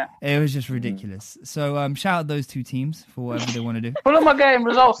minute. Yeah. It was just ridiculous. So shout out those two teams for whatever they want to do. Fulham are getting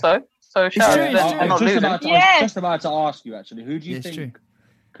results though. So shout out to them. I was just about to ask you actually, who do you think,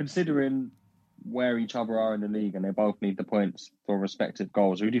 considering where each other are in the league and they both need the points for respective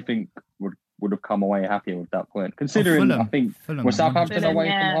goals, who do you think would have come away happier with that point? Considering Fulham. I think Fulham, was Southampton away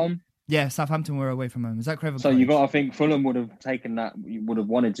from home? Yeah, Southampton were away from home. Is that correct? So you got to think Fulham would have taken that, would have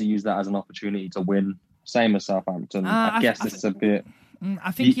wanted to use that as an opportunity to win. Same as Southampton. I guess it's a bit.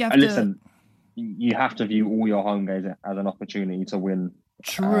 I think you have to listen. You have to view all your home games as an opportunity to win.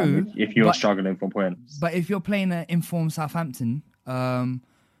 True. If you're struggling for points, but if you're playing an informed Southampton,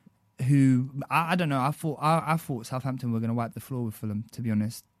 who I don't know, I thought Southampton were going to wipe the floor with Fulham, to be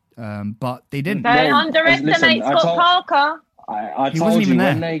honest, but they didn't. Don't underestimate Scott Parker. I told you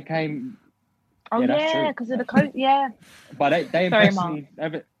when they came. Oh yeah, because of the coach. Yeah, but they impressed me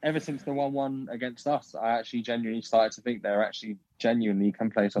ever since the 1-1 against us. I actually genuinely started to think they're actually genuinely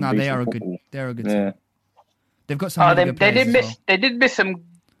can play some. No, they are football. They're a good team. They've got some. They did miss some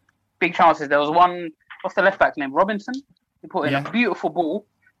big chances. There was one. What's the left back name? Robinson. He put in a beautiful ball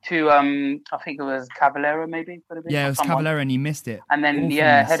to I think it was Cavallero maybe. Yeah, it was Cavallero and he missed it. And then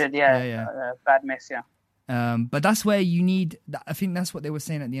headed. Bad miss. Yeah. But that's where you need. I think that's what they were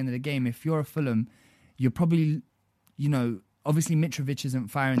saying at the end of the game. If you're a Fulham, you're probably, obviously Mitrovic isn't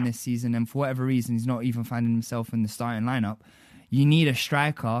firing this season, and for whatever reason, he's not even finding himself in the starting lineup. You need a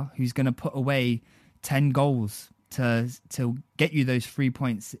striker who's going to put away 10 goals to get you those 3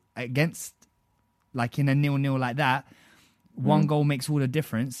 points against, like in a 0-0 like that. One goal makes all the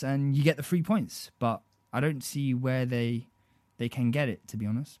difference, and you get the 3 points. But I don't see where they can get it, to be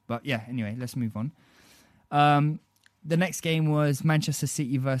honest. But yeah, anyway, let's move on. The next game was Manchester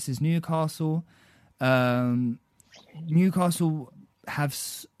City versus Newcastle. Newcastle have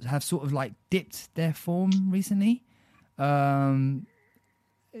sort of like dipped their form recently. I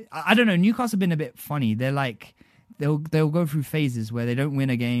don't know. Newcastle have been a bit funny. They're like they'll go through phases where they don't win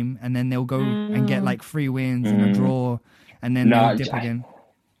a game and then they'll go and get like 3 wins and a draw, and then they'll dip again.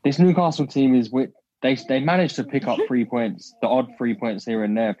 This Newcastle team is they managed to pick up 3 points, the odd 3 points here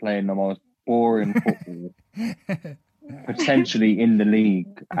and there, playing the most boring football potentially in the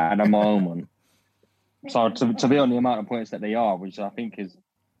league at the moment. So to be on the amount of points that they are, which I think is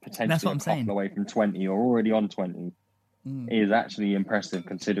potentially a couple away from 20 or already on 20, is actually impressive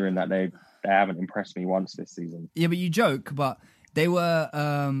considering that they haven't impressed me once this season. Yeah, but you joke, but they were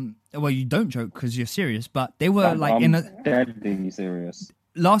well, you don't joke because you're serious, but they were I'm deadly serious.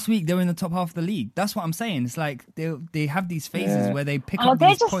 Last week they were in the top half of the league. That's what I'm saying. It's like they have these phases where they pick up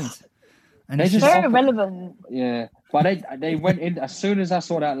these points. And they're just very irrelevant. Yeah, but they went in as soon as I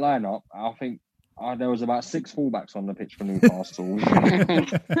saw that lineup. I think there was about 6 fullbacks on the pitch for Newcastle.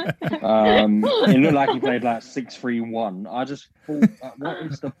 It looked like he played like 6-3-1. I just thought, what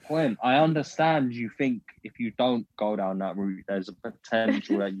is the point? I understand you think if you don't go down that route, there's a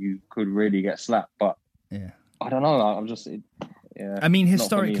potential that you could really get slapped. But I don't know. I'm just. I mean,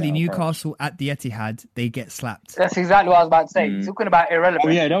 historically, Newcastle at the Etihad, they get slapped. That's exactly what I was about to say. Talking about irrelevant. Oh,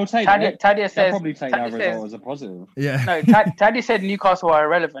 yeah, they'll take Tadia says, they'll probably take that result as a positive. Yeah. No, Tadia said Newcastle are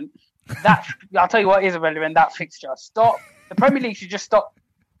irrelevant. That I'll tell you what is irrelevant. That fixture. Stop. The Premier League should just stop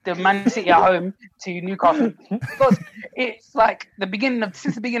the Man City at home to Newcastle, because it's like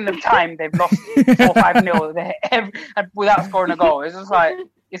since the beginning of time they've lost 4-5-0 without scoring a goal. It's just like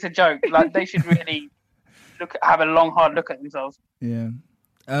it's a joke. Like they should really have a long, hard look at themselves. Yeah.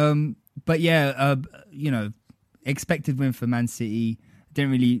 But yeah, expected win for Man City.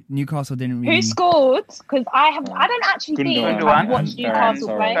 Newcastle didn't really. Who scored? Because I don't actually think I've watched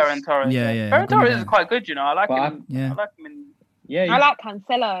Newcastle play. Ferran Torres. Yeah. Ferran Torres is quite good, I like him. Yeah. I like him. I like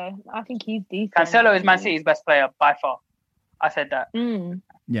Cancelo. I think he's decent. Cancelo is Man City's best player by far. I said that.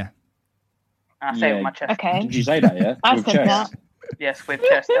 Yeah. And I say it with my chest. Okay. Did you say that? Yeah. I said that. Yes, with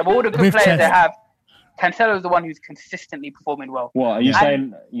chest. Of all the good players they have, Cancelo is the one who's consistently performing well. What are you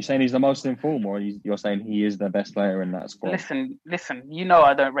saying? You saying he's the most informed, or you're saying he is the best player in that squad? Listen.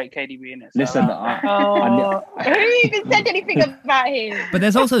 I don't rate KDB in it. So listen, who even said anything about him? But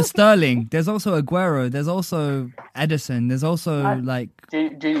there's also Sterling. There's also Aguero. There's also Edison. There's also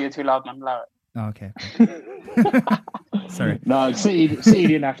Junior too loud, man. Allow it. Oh, okay. Sorry. No, City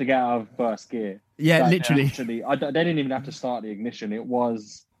didn't have to get out of first gear. Yeah, Like, literally. Actually, they didn't even have to start the ignition. It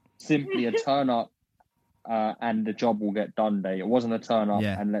was simply a turn up and the job will get done day. It wasn't a turn up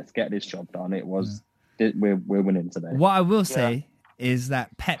and let's get this job done. It was we're winning today. What I will say is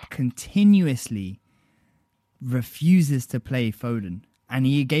that Pep continuously refuses to play Foden, and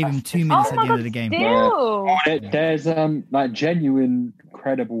he gave him 2 minutes at the end of the game. There's like genuine,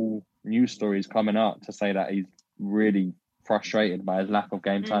 credible news stories coming out to say that he's really frustrated by his lack of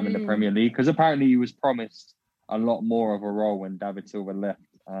game time in the Premier League, because apparently he was promised a lot more of a role when David Silva left,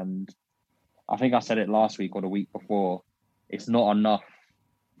 and I think I said it last week or the week before, it's not enough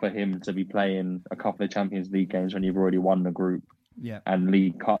for him to be playing a couple of Champions League games when you've already won the group and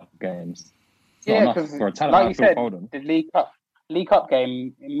League Cup games. It's not enough for a talent like like you Phil said, Foden. the League Cup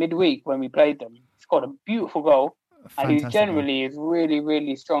game in midweek when we played them, he scored a beautiful goal, and he generally is really,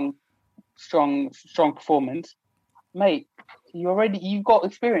 really strong performance. Mate, you've got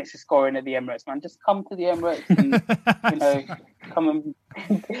experience of scoring at the Emirates, man. Just come to the Emirates and come and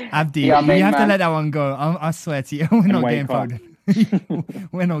Abdi, you have to let that one go. I swear to you, we're not getting Foden.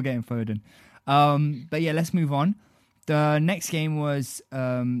 We're not getting Foden. But yeah, let's move on. The next game was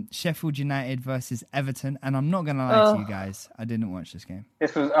Sheffield United versus Everton, and I'm not gonna lie to you guys, I didn't watch this game.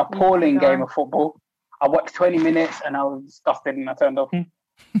 This was an appalling game of football. I watched 20 minutes and I was disgusted and I turned off.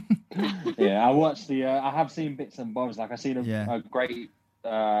 Yeah, I watched I have seen bits and bobs. Like I seen a great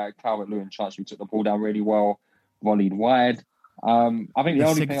Calvert-Lewin chance. We took the ball down really well, volleyed wide. I think the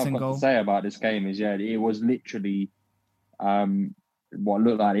only thing I've got to say about this game is it was literally what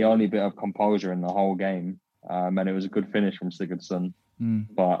looked like the only bit of composure in the whole game, and it was a good finish from Sigurdsson.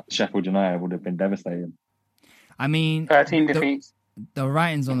 But Sheffield United would have been devastated. I mean, 13 defeats. The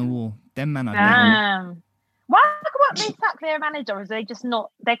writing's on the wall. Them man are Why they sack their manager? Or is they just not?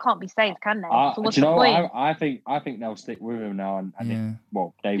 They can't be saved, can they? So what's do you the know point? I think they'll stick with him now, and they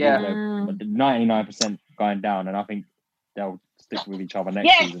will. 99% going down, and I think they'll stick with each other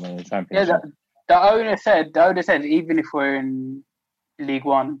next season in the Championship. The owner said even if we're in League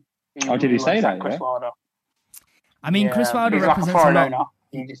One. Did he say that? Chris Wilder. I mean, Chris Wilder represents a lot.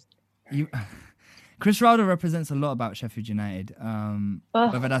 Chris Wilder represents a lot about Sheffield United.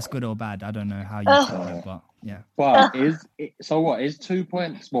 Whether that's good or bad, I don't know how you tell it, but yeah. Well, is 2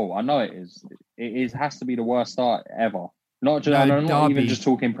 points? Well, I know it is. It has to be the worst start ever. Not even just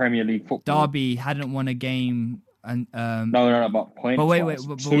talking Premier League football. Derby hadn't won a game, and no, but points. But wait,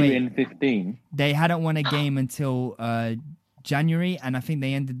 2 in 15. They hadn't won a game until January, and I think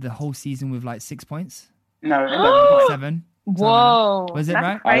they ended the whole season with like 6 points. No, 7. Whoa. Was it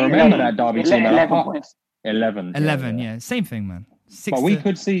right? I remember that Derby team. 11 points. 11. Yeah. Same thing, man. But we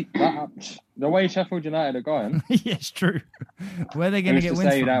could see the way Sheffield United are going. Yeah, it's true. Where are they going to get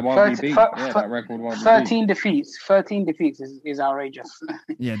wins from? That won't be beat. That record won't be 13 defeats. 13 defeats is outrageous.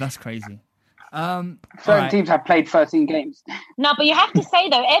 Yeah, that's crazy. 13 teams have played 13 games. No, but you have to say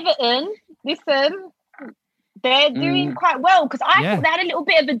though, Everton, listen, they're doing quite well, because I thought they had a little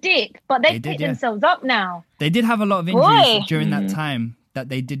bit of a dip, but they picked themselves up now. They did have a lot of injuries during that time that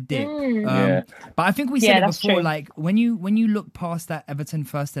they did dip. But I think we said it before, true. like when you look past that Everton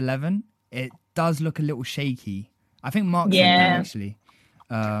first 11, it does look a little shaky. I think Mark said that actually.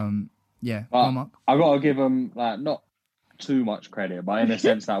 Mark. I got to give them not too much credit, but in the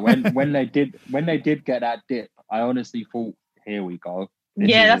sense that when they did get that dip, I honestly thought, here we go.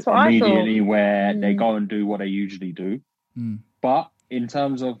 That's what I thought. Immediately where they go and do what they usually do. But in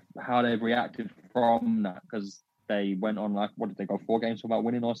terms of how they've reacted from that, because they went on what did they go 4 games without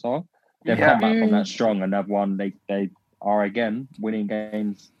winning or so? They've come back from that strong and they've won. They are again winning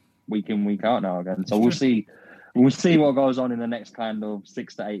games week in, week out now again. So we'll see what goes on in the next kind of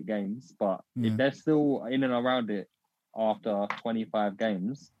 6 to 8 games. But if they're still in and around it after 25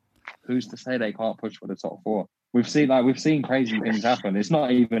 games, who's to say they can't push for the top 4? We've seen crazy things happen. It's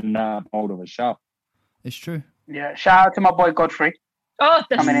not even that bold of a shout. It's true. Yeah, shout out to my boy Godfrey. Oh,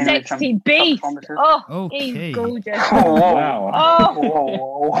 the sexy beast. Oh, he's gorgeous. Oh, wow.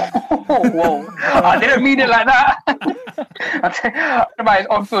 Whoa. I didn't mean it like that. I about his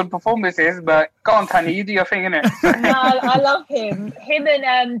on-field performances, but go on, Tanya, you do your thing, innit? No, I love him. Him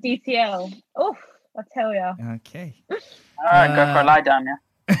and DCL. Oh, I tell ya. Okay. All right, go for a lie down, yeah.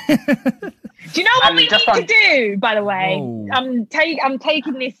 Do you know what we need to do, by the way? I'm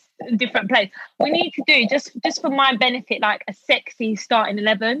taking this a different place. We need to do, just for my benefit, like a sexy starting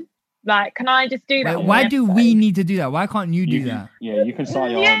 11. Like, can I just do that? Wait, why do we need to do that? Why can't you do that? Yeah, you can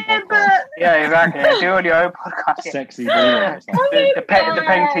start your own podcast. Yeah, exactly. Do on your own podcast. Sexy. The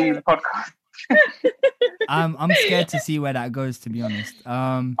Peng Team podcast. I'm scared to see where that goes, to be honest.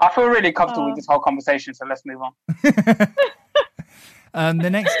 I feel really comfortable with this whole conversation, so let's move on. The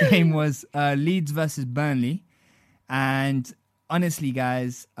next game was Leeds versus Burnley. And honestly,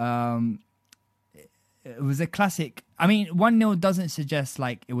 guys, it was a classic. I mean, 1-0 doesn't suggest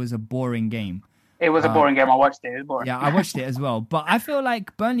like it was a boring game. It was a boring game. I watched it. It was boring. Yeah, I watched it as well. But I feel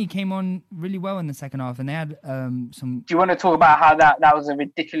like Burnley came on really well in the second half, and they had some. Do you want to talk about how that was a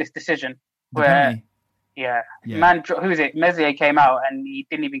ridiculous decision? Penalty. Yeah. Man, who is it? Meslier came out and he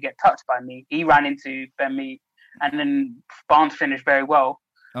didn't even get touched by me. He ran into Ben Mee, and then Barnes finished very well.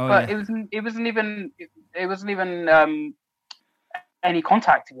 But it wasn't even any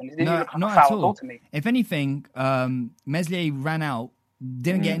contact even. It didn't look like not a foul at all to me. If anything, Meslier ran out,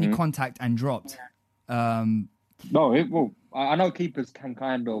 didn't get any contact, and dropped. I know keepers can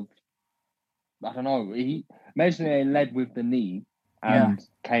kind of, I don't know. Meslier led with the knee and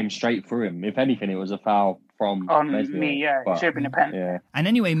came straight through him. If anything, it was a foul from Meslier. Me. Yeah, it should have been a pen. Yeah. And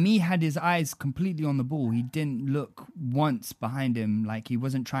anyway, Mee had his eyes completely on the ball. He didn't look once behind him, like he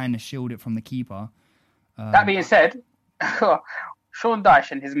wasn't trying to shield it from the keeper. That being said, Sean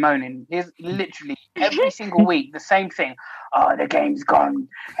Dyche and his moaning is literally every single week the same thing. Oh, the game's gone.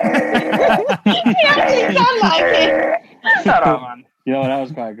 Shut up, man. You know, that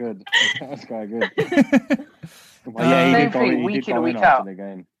was quite good. He did week in, go week in out. after the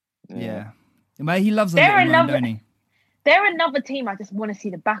game. Yeah. But he loves a little moan, don't he? They're another team I just want to see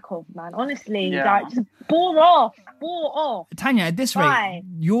the back of, man. Honestly, like just bore off. Tanya, at this rate,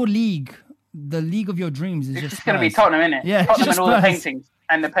 your league, the league of your dreams, is it's just going to be Tottenham, isn't it? Yeah, Tottenham and all the paintings.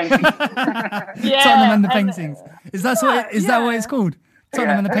 And the paintings. Tottenham and the paintings. Is that what it's called?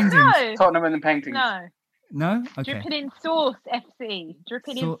 Tottenham and the paintings. No. Tottenham and the paintings. No? Okay. Dripping in Sauce FC.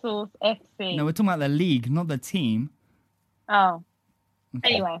 Dripping in Sauce FC. No, we're talking about the league, not the team. Oh.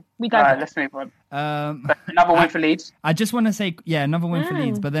 Okay. Anyway, we go. All right, let's move on. Another win for Leeds. I just want to say, another win for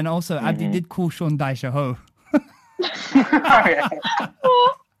Leeds. But then also, Abdi did call Sean Dyche a hoe.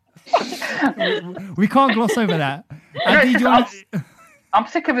 We can't gloss over that. Abdi, I'm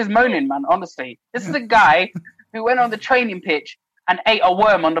sick of his moaning, man. Honestly, this is a guy who went on the training pitch and ate a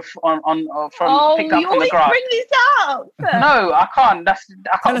worm picked up from the grass. Bring this up. No, I can't. I can't.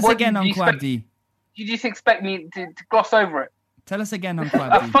 Tell us again, Uncle Abdi. You just expect me to gloss over it? Tell us again, Uncle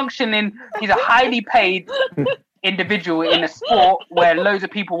Abdi. He's a highly paid individual in a sport where loads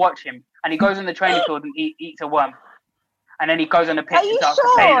of people watch him, and he goes on the training field and eats a worm. And then he goes on the pitch and starts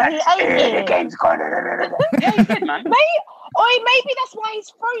to say, the game's gone. Yeah, he did, man. Maybe that's why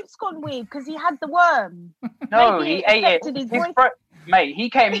his throat's gone weird, because he had the worm. No, he ate it. Mate, he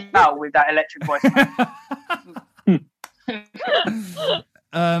came out with that electric voice.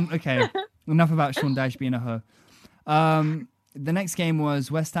 Okay, enough about Sean Dyche being a hoe. The next game was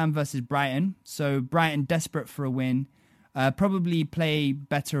West Ham versus Brighton. So Brighton, desperate for a win, probably play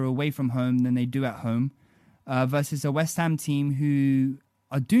better away from home than they do at home, versus a West Ham team who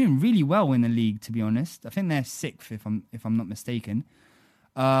are doing really well in the league, to be honest. I think they're 6th, if I'm not mistaken.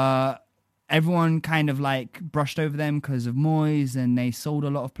 Everyone kind of like brushed over them because of Moyes, and they sold a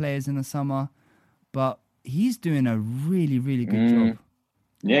lot of players in the summer. But he's doing a really, really good job.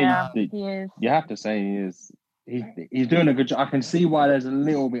 Yeah, he is. You have to say he is. He's doing a good job. I can see why there's a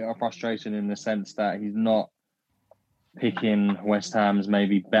little bit of frustration in the sense that he's not picking West Ham's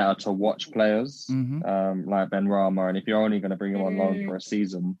maybe better to watch players like Benrahma. And if you're only going to bring him on loan for a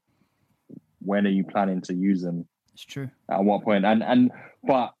season, when are you planning to use him? It's true. At what point?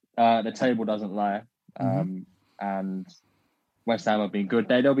 But the table doesn't lie. And West Ham have been good.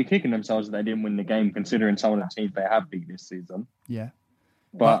 They'll be kicking themselves that they didn't win the game, considering some of the teams they have beat this season. Yeah.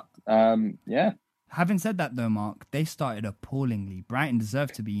 But having said that, though, Mark, they started appallingly. Brighton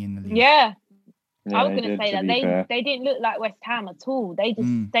deserved to be in the league. Yeah, I was going to say that they didn't look like West Ham at all. They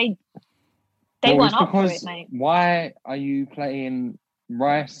just they weren't up for it, mate. Why are you playing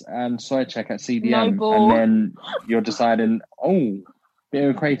Rice and Souček at CDM Noble, and then you're deciding, bit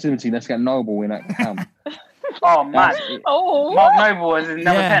of creativity, let's get Noble in at camp? Oh man! Mark Noble was in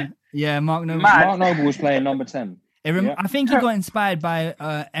number 10. Yeah, Mark Noble. Mark Noble was playing number 10. I think he got inspired by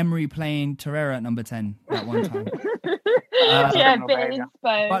Emery playing Torreira at number 10 at one time. A bit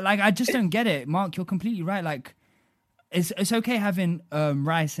inspired. But like, I just don't get it, Mark. You're completely right. Like, it's okay having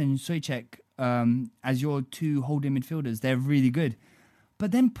Rice and Souček as your two holding midfielders. They're really good.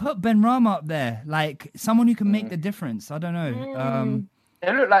 But then put Benrahma up there, like someone who can make the difference. I don't know.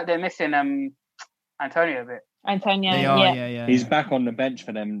 They look like they're missing Antonio a bit. Antonio, they are, yeah. He's back on the bench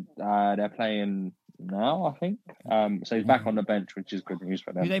for them. They're playing now, I think. So he's back on the bench, which is good news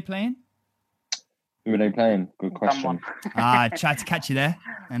for them. Who are they playing? Who are they playing? Good question. Tried to catch you there.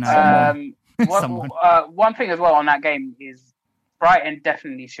 And One thing as well on that game is Brighton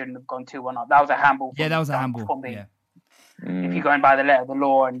definitely shouldn't have gone 2-1 up. That was a handball. Yeah, that was a handball. For me. Yeah. If you're going by the letter of the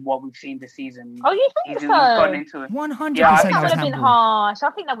law and what we've seen this season. Oh, you think so? Gone into it. 100%. I think that would have been harsh.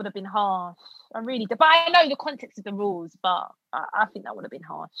 I think that would have been harsh. I really do. But I know the context of the rules, but I think that would have been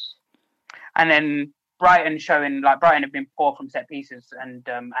harsh. And then Brighton have been poor from set pieces and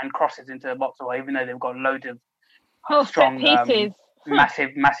crosses into the box, or even though they've got loads of strong set pieces.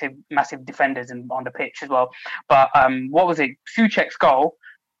 massive defenders on the pitch as well. But what was it? Souček's goal.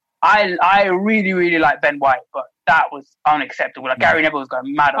 I really, really like Ben White, but that was unacceptable. Like Gary Neville was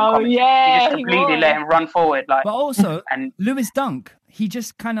going mad on commentary. Yeah, he just completely let him run forward. But also, Lewis Dunk, he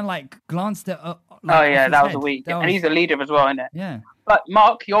just kind of glanced at. That was a week, and he's a leader as well, isn't it? Yeah. But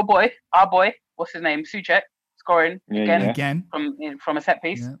Mark, our boy, what's his name? Souček scoring again from a set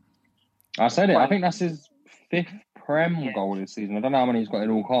piece. Yeah. I said it. I think that's his 5th Prem goal this season. I don't know how many he's got in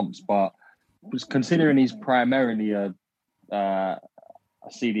all comps, but just considering he's primarily a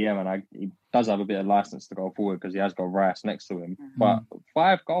CDM, and he does have a bit of license to go forward because he has got Rice next to him. Mm-hmm. But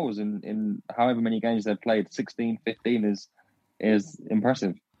 5 goals in however many games they've played, 16, 15 is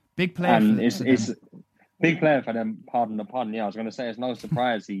impressive. Big player. And it's big player for them, pardon the pun. Yeah, I was going to say it's no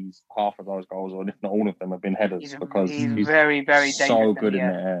surprise he's half of those goals, or if not all of them, have been headers because he's very, very so good in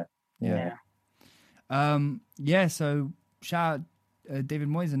the air. Yeah. So shout out David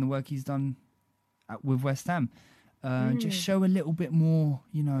Moyes and the work he's done with West Ham. Just show a little bit more,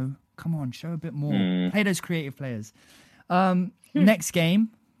 come on, show a bit more. Play those creative players. Next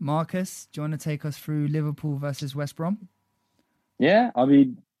game, Marcus, do you want to take us through Liverpool versus West Brom? Yeah, I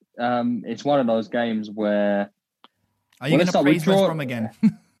mean, it's one of those games where... Are you going to praise West Brom again?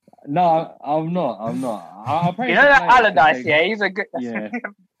 No, I'm not. I'll praise that Allardyce, he's a good... Yeah.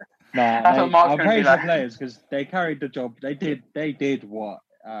 I'll praise the players because they carried the job. They did what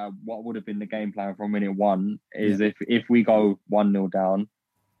would have been the game plan from minute one is if we go 1-0 down,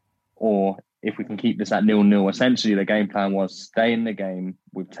 or if we can keep this at 0-0, essentially the game plan was stay in the game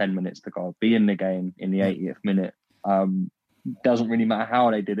with 10 minutes to go, be in the game in the 80th minute. Doesn't really matter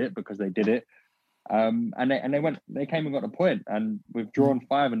how they did it because they did it. And they came and got the point. And we've drawn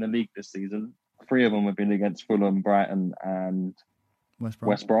 5 in the league this season. 3 of them have been against Fulham, Brighton, and West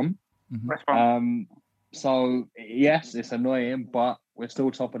Brom. Mm-hmm. West Brom. So yes, it's annoying, but we're still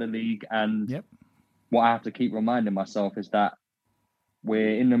top of the league. And what I have to keep reminding myself is that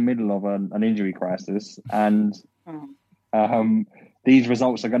we're in the middle of an injury crisis, and these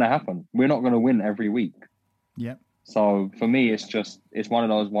results are going to happen. We're not going to win every week. Yep. So for me, it's one of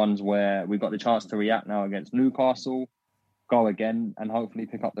those ones where we got the chance to react now against Newcastle, go again, and hopefully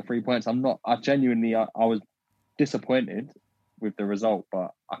pick up the 3 points. I was disappointed with the result,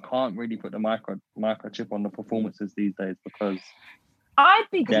 but I can't really put the microchip on the performances these days because I'd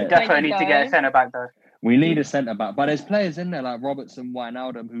be good. Definitely need to get a centre back though. We need a centre back, but there's players in there like Robertson,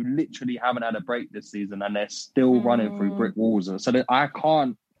 Wijnaldum who literally haven't had a break this season, and they're still running through brick walls. So that I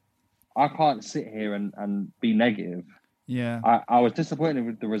can't sit here and be negative. Yeah, I was disappointed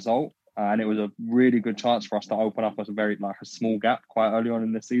with the result, and it was a really good chance for us to open up a small gap quite early on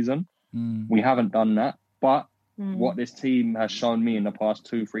in the season. We haven't done that, but what this team has shown me in the past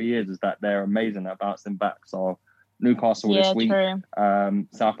 2-3 years is that they're amazing at bouncing back. So Newcastle this week,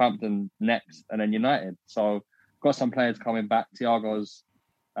 Southampton next, and then United. So got some players coming back. Thiago's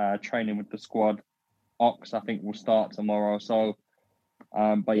training with the squad. Ox, I think, will start tomorrow. So,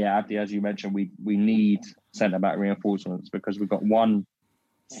 but yeah, Abdi, as you mentioned, we need centre-back reinforcements because we've got one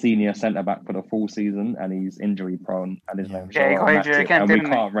senior centre-back for the full season and he's injury-prone and his name's and we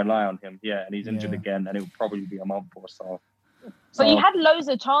can't rely on him. Yeah, and he's injured again and it will probably be a month or so. But you had loads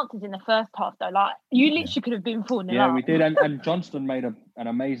of chances in the first half, though. Like you literally could have been 4-0 up. Yeah, we did, and Johnston made an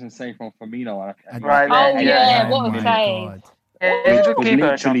amazing save from Firmino. What a save! He's a good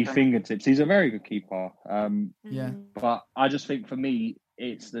keeper, literally fingertips. He's a very good keeper. But I just think for me,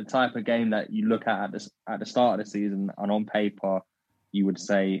 it's the type of game that you look at the start of the season, and on paper, you would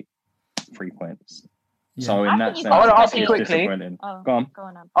say 3 points. Yeah. So in that sense, I want to ask you quickly. Go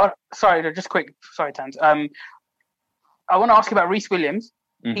on. Sorry, just quick. Sorry, Tans. I want to ask you about Reece Williams.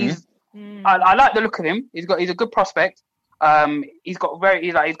 Mm-hmm. I like the look of him. He's a good prospect. He's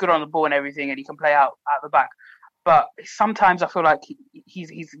good on the ball and everything, and he can play out the back. But sometimes I feel like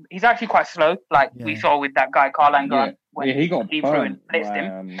he's actually quite slow, like we saw with that guy Carl Angar when he got threw and blitzed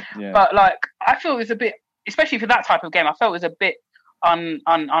him. But like I feel it was a bit, especially for that type of game, I felt it was a bit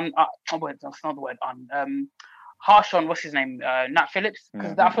harsh on what's his name, Nat Phillips,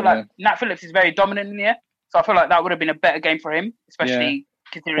 because I feel like Nat Phillips is very dominant in the air. So I feel like that would have been a better game for him, especially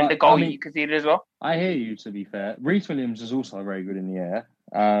considering the goal you conceded as well. I hear you, to be fair. Reece Williams is also very good in the air.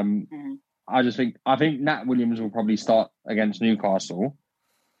 I think Nat Williams will probably start against Newcastle.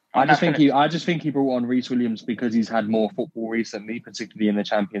 I just think he brought on Reece Williams because he's had more football recently, particularly in the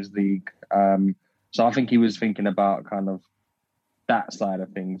Champions League. So I think he was thinking about kind of that side of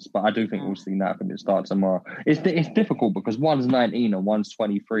things. But I do think we'll see Nat Phillips start tomorrow. It's difficult because one's 19 and one's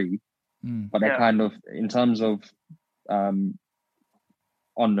 23. But they're kind of, in terms of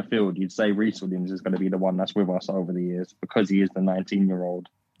on the field, you'd say Reece Williams is going to be the one that's with us over the years because he is the 19-year-old.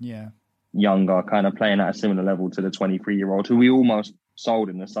 Yeah. Younger, kind of playing at a similar level to the 23-year-old who we almost sold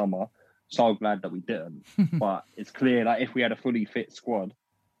in the summer. So glad that we didn't. But it's clear that if we had a fully fit squad,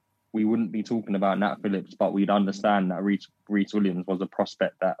 we wouldn't be talking about Nat Phillips, but we'd understand that Reece Williams was a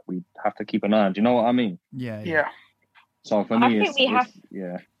prospect that we'd have to keep an eye on. Do you know what I mean? Yeah. So for me,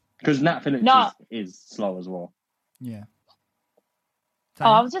 because Nat Phillips is slow as well. Yeah.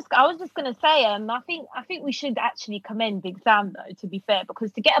 I was just going to say, I think we should actually commend Big Sam though. To be fair,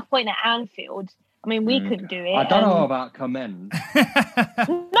 because to get a point at Anfield, I mean, we couldn't do it. I don't know about commend.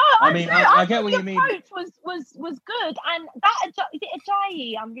 No, I get what you mean. The approach was good, and that is it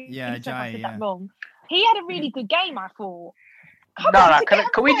Ajayi? I'm really sorry if I said that wrong. He had a really good game, I thought.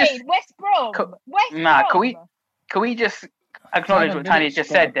 Can we just West Brom? Can we just acknowledge what Tanya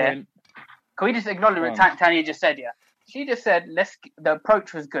just said there? Can we just acknowledge what Tanya just said? Yeah. She just said, the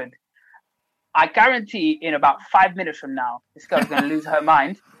approach was good. I guarantee in about 5 minutes from now, this girl's going to lose her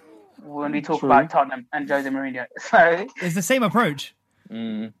mind when we talk about Tottenham and Jose Mourinho. So it's the same approach.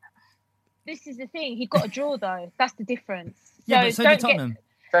 This is the thing. He got a draw, though. That's the difference. Yeah, but so did Tottenham.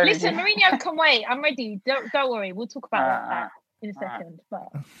 Listen, Mourinho can wait. I'm ready. Don't worry. We'll talk about that in a second. But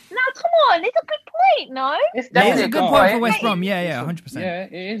no, come on. It's a good point, no? It's a good point for West Brom. Yeah, 100%. Yeah,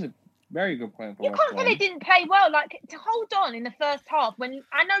 it is a very good point for West Brom. You can't say they didn't play well. Like, to hold on in the first half, when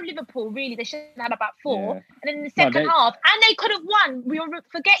I know Liverpool, really, they should have had about 4. And then in the second half, and they could have won. We were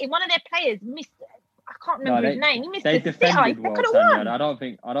forgetting one of their players missed it. I can't remember his name. He missed they the defended sitter. well, They could have won. I don't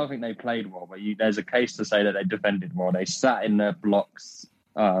think they played well, but there's a case to say that they defended well. They sat in their blocks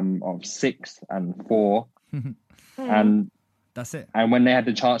of 6 and 4, and that's it. And when they had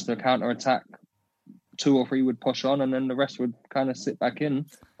the chance to counter attack, 2 or 3 would push on, and then the rest would kind of sit back in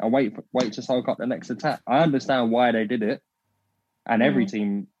and wait to soak up the next attack. I understand why they did it, and every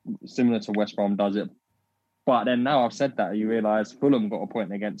team similar to West Brom does it. But then now I've said that, you realise Fulham got a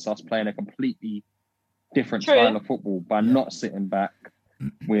point against us playing a completely different style of football by not sitting back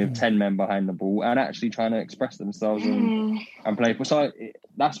with 10 men behind the ball and actually trying to express themselves and play. So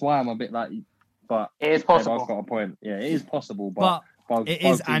that's why I'm a bit like, but it is possible. I've got a point. Yeah, it is possible, but it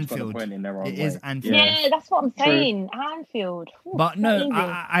is Anfield. It is Anfield. Yeah, that's what I'm saying. Anfield. Ooh, but no,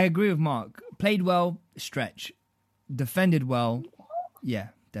 I agree with Mark. Played well, stretch. Defended well. Yeah,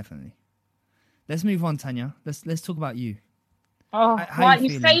 definitely. Let's move on, Tanya. Let's talk about you. Oh, right,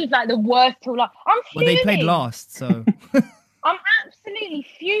 you saved like the worst till like I'm fuming. Well, they played last, so I'm absolutely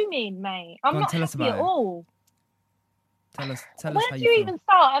fuming, mate. I'm not happy at all. Tell us Where how do you even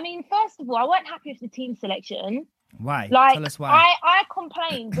start? I mean, first of all, I wasn't happy with the team selection. Why? Like, tell us why. I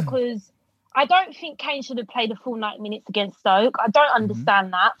complained because I don't think Kane should have played a full 90 minutes against Stoke. I don't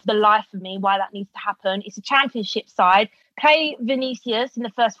understand that for the life of me, why that needs to happen. It's a championship side. Play Vinicius in the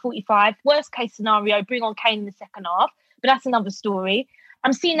first 45. Worst case scenario, bring on Kane in the second half. But that's another story.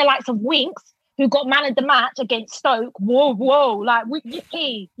 I'm seeing the likes of Winks, who got man of the match against Stoke. Whoa! Like,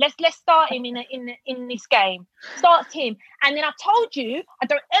 yippee! Let's start him in this game. Starts him, and then I told you I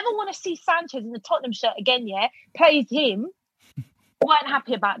don't ever want to see Sanchez in the Tottenham shirt again. Yeah, plays him. Weren't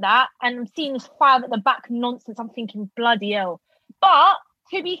happy about that, and I'm seeing this 5 at the back nonsense. I'm thinking bloody hell. But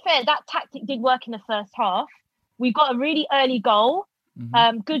to be fair, that tactic did work in the first half. We got a really early goal.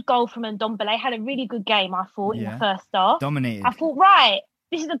 Good goal from Ndombele. Had a really good game, I thought, in the first half. Dominated. I thought, right,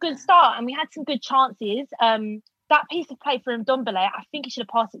 this is a good start, and we had some good chances. That piece of play for Ndombele, I think he should have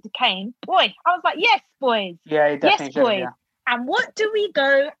passed it to Kane. Boy, I was like, yes, boys. Yeah, he definitely yes, boys. Yeah. And what do we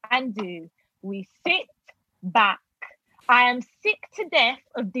go and do? We sit back. I am sick to death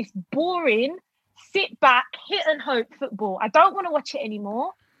of this boring, sit back, hit and hope football. I don't want to watch it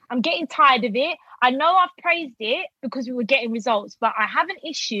anymore. I'm getting tired of it. I know I've praised it because we were getting results, but I have an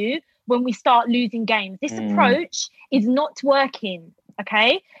issue when we start losing games. This approach is not working,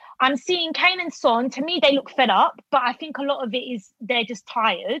 okay? I'm seeing Kane and Son. To me, they look fed up, but I think a lot of it is they're just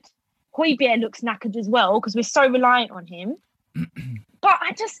tired. Højbjerg looks knackered as well because we're so reliant on him. But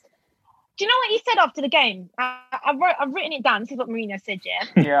do you know what he said after the game? I've written it down. This is what Mourinho said, yeah?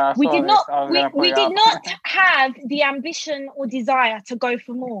 Yeah, we did not have the ambition or desire to go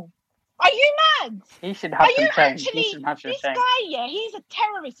for more. Are you mad? He should have some shame. This guy, yeah, he's a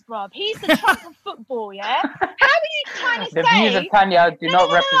terrorist, bruv. He's the Trump of football, yeah? How are you trying to the say... The views of Tanya do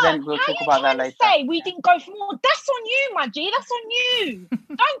not represent... We'll talk about that later. Say we didn't go for more? That's on you, my G. That's on you.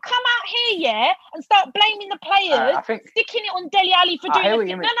 Don't come out here, yeah, and start blaming the players, sticking it on Dele Alli for doing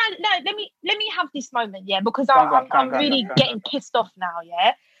it. No. Let me have this moment, yeah, because I'm really getting pissed off now,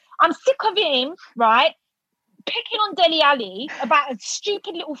 yeah? I'm sick of him, right? Picking on Dele Alli about a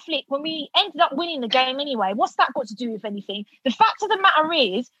stupid little flick when we ended up winning the game anyway. What's that got to do with anything? The fact of the matter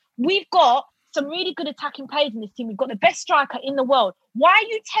is, we've got some really good attacking players in this team. We've got the best striker in the world. Why are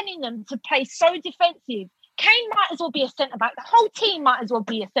you telling them to play so defensive? Kane might as well be a centre-back. The whole team might as well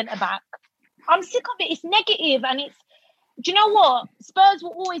be a centre-back. I'm sick of it. It's negative and it's... Do you know what? Spurs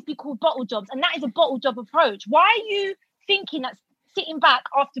will always be called bottle jobs, and that is a bottle job approach. Why are you thinking that sitting back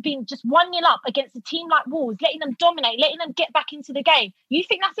after being just 1-0 up against a team like Wolves, letting them dominate, letting them get back into the game? You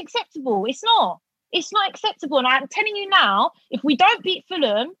think that's acceptable? It's not. It's not acceptable. And I'm telling you now, if we don't beat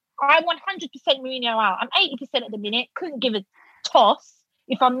Fulham, I'm 100% Mourinho out. I'm 80% at the minute. Couldn't give a toss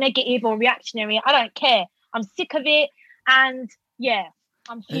if I'm negative or reactionary. I don't care. I'm sick of it. And yeah,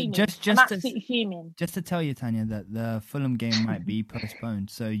 I'm fuming. I'm absolutely fuming. Just to tell you, Tanya, that the Fulham game might be postponed,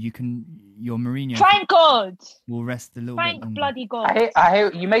 so your Mourinho. Thank God. Will rest a little bit. Thank bloody God. I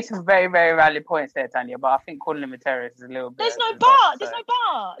hear you made some very, very valid points there, Tanya, but I think calling him a terrorist is a little bit. There's no bar. There's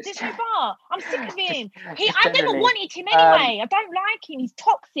no bar. I'm sick of him. I never wanted him anyway. I don't like him. He's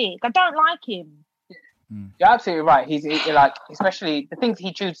toxic. I don't like him. You're absolutely right. He's like, especially the things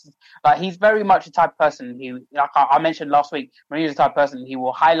he chooses. Like, he's very much the type of person who, like I mentioned last week, Mourinho's the type of person he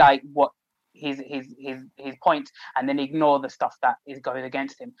will highlight what his points and then ignore the stuff that is going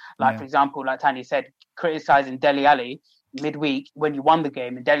against him. Like, for example, like Tanya said, criticizing Dele Alli midweek when you won the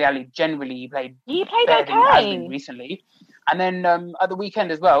game, and Dele Alli generally played better than he has been recently. And then at the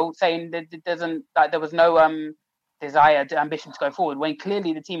weekend as well, saying that there was no desired ambition to go forward, when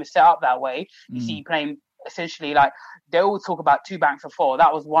clearly the team is set up that way. You see playing essentially like, they all talk about 2 banks of 4.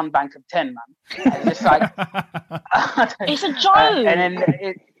 That was 1 bank of 10, man. It's just like it's a joke. And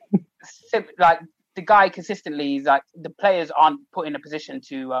then like the guy consistently is like, the players aren't put in a position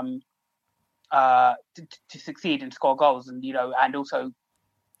to succeed and score goals, and and also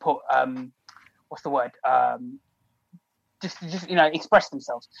put what's the word, just express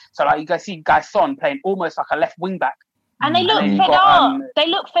themselves. So like, you guys see Guy Son playing almost like a left wing back, and they look fed up. They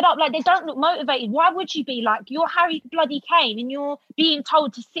look fed up. Like, they don't look motivated. Why would you be? Like, you're Harry bloody Kane, and you're being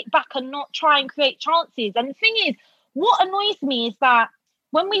told to sit back and not try and create chances. And the thing is, what annoys me is that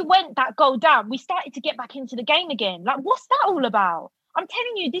when we went that goal down, we started to get back into the game again. Like, what's that all about? I'm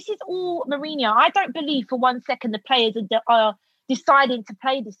telling you, this is all Mourinho. I don't believe for 1 second the players are deciding to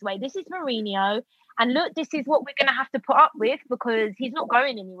play this way. This is Mourinho. And look, this is what we're going to have to put up with, because he's not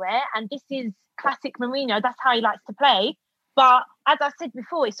going anywhere. And this is classic Mourinho. That's how he likes to play. But as I said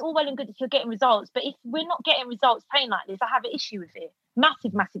before, it's all well and good if you're getting results. But if we're not getting results playing like this, I have an issue with it.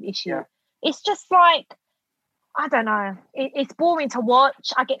 Massive, massive issue. Yeah. It's just like, I don't know. It's boring to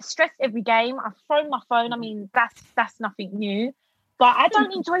watch. I get stressed every game. I've thrown my phone. I mean, that's nothing new. But I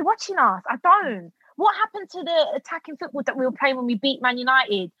don't enjoy watching us. I don't. What happened to the attacking football that we were playing when we beat Man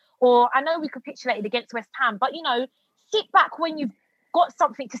United? Or I know we capitulated against West Ham, but, sit back when you've got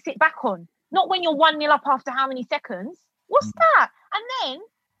something to sit back on. Not when you're 1-0 up after how many seconds? What's that? And then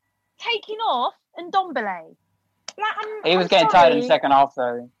taking off and Ndombele. Like, he was getting tired in the second half,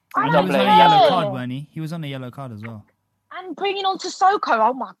 though. He was on a yellow card, wasn't he? He was on a yellow card as well. And bringing on Sissoko.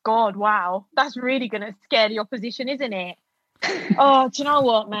 Oh, my God, wow. That's really going to scare the opposition, isn't it? Oh, do you know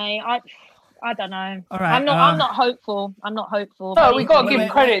what, mate? I don't know. All right, I'm not hopeful. No, we got to give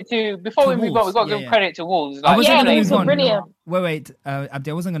credit to, before we move on, we got to give credit to Wolves. Like, Wolves were brilliant. Wait,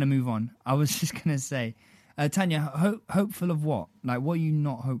 Abdi, I wasn't going to move on. I was just going to say, Tanya, hopeful of what? Like, what are you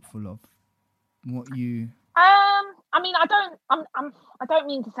not hopeful of? What you... I mean, I don't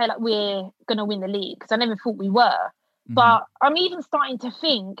mean to say like we're going to win the league, because I never thought we were. Mm-hmm. But I'm even starting to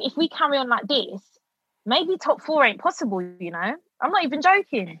think, if we carry on like this, maybe top 4 ain't possible, I'm not even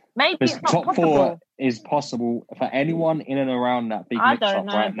joking. Maybe it's not top possible. 4 is possible for anyone in and around that big mix-up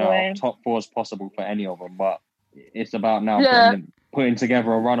right now. Top 4 is possible for any of them, but it's about now putting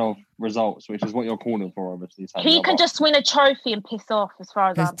together a run of results, which is what you're calling for, obviously. He can just win a trophy and piss off, as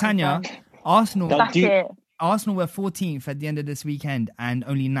far as I'm Tanya, concerned. Arsenal. That's it. Arsenal were 14th at the end of this weekend and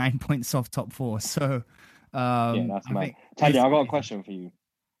only 9 points off top 4. So, that's mad. Tanya, I've got a question for you.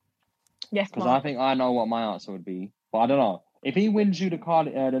 Yes, because I think I know what my answer would be, but I don't know. If he wins you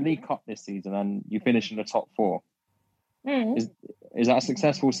the League Cup this season and you finish in the top 4, is that a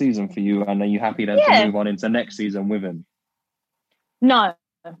successful season for you? And are you happy then to move on into next season with him? No.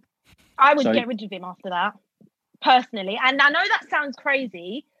 I would get rid of him after that, personally. And I know that sounds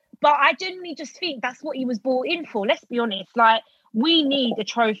crazy, but I genuinely just think that's what he was brought in for. Let's be honest. Like, we need a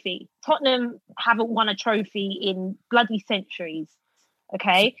trophy. Tottenham haven't won a trophy in bloody centuries.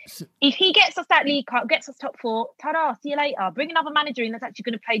 Okay? If he gets us that League Cup, gets us top 4, ta-da, see you later. Bring another manager in that's actually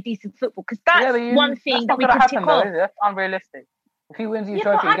going to play decent football. Because that's one thing that we can tick off. That's unrealistic. If he wins his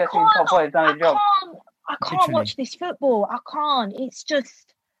trophy and gets in top 4, he's done his job. I can't watch this football. I can't. It's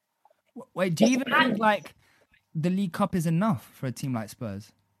just... Wait, do you even think, like, the League Cup is enough for a team like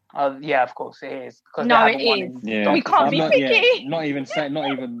Spurs? Yeah, of course it is. No, it is. Yeah, we can't be picky. Not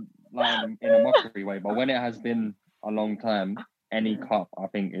even like in a mockery way, but when it has been a long time, any cup I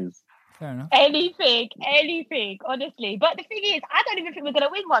think is fair enough. Anything, honestly. But the thing is, I don't even think we're going to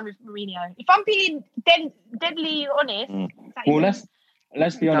win one with Mourinho. If I'm being deadly honest. Well,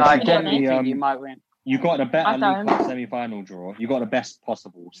 let's be honest. I genuinely think you might win. You got the better League Cup semi-final draw. You got the best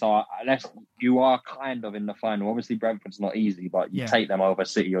possible. So unless you are kind of in the final, obviously Brentford's not easy, but you take them over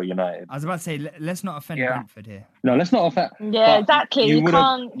City or United. I was about to say, let's not offend Brentford here. No, let's not offend. Yeah, exactly. You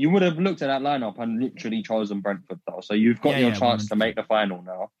would have looked at that lineup and literally chosen Brentford though. So you've got your chance 100%. To make the final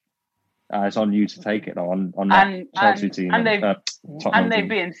now. It's on you to take it though, on that Chelsea team. And they've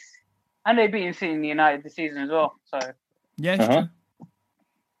beaten City and United this season as well. So yeah, it's true.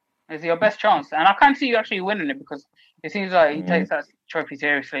 It's your best chance, and I can't see you actually winning it because it seems like he takes that trophy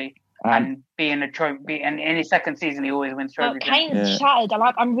seriously. And being a trophy, and in his second season, he always wins trophies. Kane's shattered.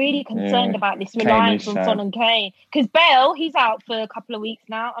 I'm really concerned about this reliance on Son and Kane because Bale, he's out for a couple of weeks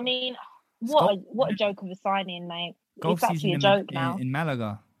now. I mean, what a joke of a signing, mate! It's actually a joke now. In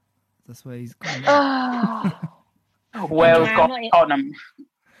Malaga, that's where he's going. Wales got Tottenham.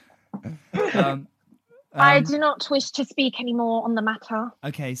 I do not wish to speak anymore on the matter.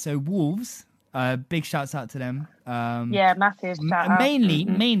 Okay, so Wolves, big shouts out to them. Massive shout out.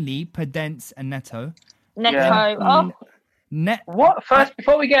 Mainly Podence and Neto. What first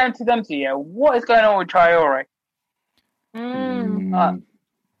before we get into them what is going on with Traore?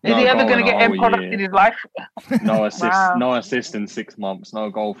 Is he ever going to get end product in his life? No assist in 6 months, no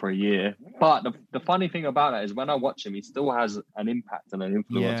goal for a year. But the funny thing about that is when I watch him, he still has an impact and an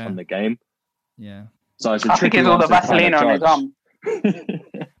influence on the game. Yeah. So it's a I think it's all the Vaseline on his arm.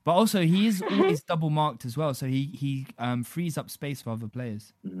 But also, he is always double marked as well, so he frees up space for other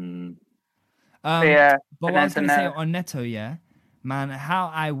players. Mm. But what I was going to say on Neto, man,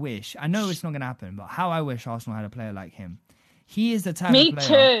 how I wish, I know it's not going to happen, but how I wish Arsenal had a player like him. He is the type of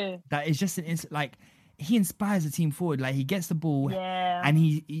player that is just he inspires the team forward. Like, he gets the ball and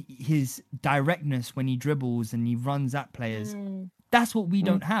his directness when he dribbles and he runs at players. That's what we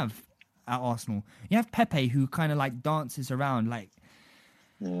don't have at Arsenal. You have Pepe who kind of like dances around like.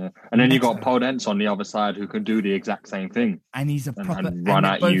 Yeah, and then you got Podence on the other side who can do the exact same thing. And he's a proper and run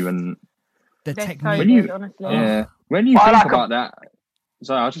at you and the technique. When you think about that.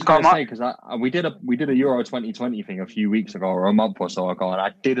 So I was just going to say because we did a Euro 2020 thing a few weeks ago or a month or so ago,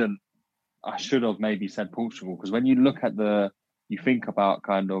 and I should have maybe said Portugal because when you look at you think about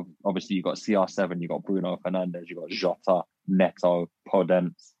kind of, obviously you got CR7, you got Bruno Fernandes, you got Jota, Neto,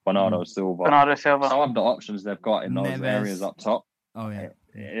 Podence, Bernardo Silva. Some of the options they've got in those areas up top. Oh yeah,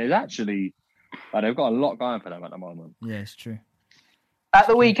 it's actually they've got a lot going for them at the moment. Yeah, it's true. At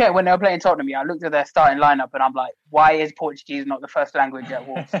the weekend when they were playing Tottenham, I looked at their starting lineup and I'm like, why is Portuguese not the first language at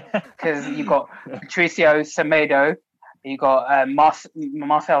Wolves? Because you got Patricio Semedo, you got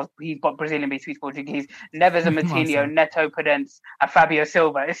Marcel, he's got Brazilian, but he speaks Portuguese. Neves and Matinho, Neto, Podence, and Fabio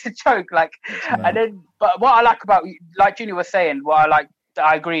Silva. It's a joke. But what I like about, like Junior was saying,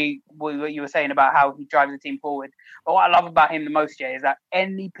 I agree with what you were saying about how he drives the team forward. But what I love about him the most, Jay, is that at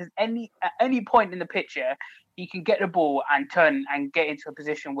any point in the pitch, he can get the ball and turn and get into a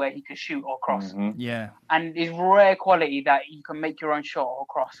position where he can shoot or cross. Mm-hmm. Yeah. And it's rare quality that you can make your own shot or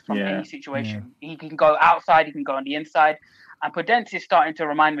cross from any situation. Yeah. He can go outside, he can go on the inside. And Podence is starting to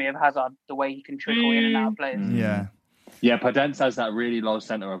remind me of Hazard, the way he can trickle in and out of players. Yeah. Yeah, Podence has that really low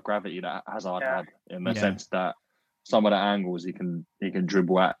centre of gravity that Hazard had, in the sense that some of the angles he can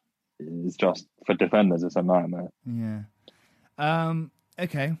dribble at is just, for defenders, it's a nightmare. Yeah.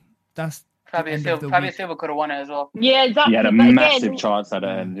 Okay. That's Fabio Silva could have won it as well. Yeah, exactly. He had a massive chance at the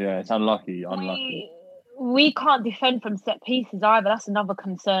end. Yeah, it's unlucky. We can't defend from set pieces either. That's another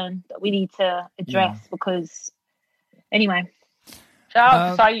concern that we need to address because, anyway. Shout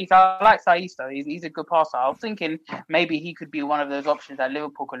out to Saiss. I like Saiss though. He's a good passer. I was thinking maybe he could be one of those options that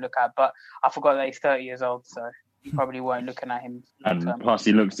Liverpool could look at, but I forgot that he's 30 years old, so you probably weren't looking at him. And plus,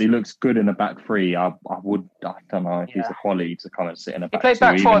 he looks good in the back three. I don't know if he's a quality to come and sit in a back. He played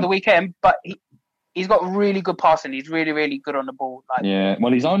back four on the weekend, but he's got really good passing. He's really, really good on the ball. Like, yeah,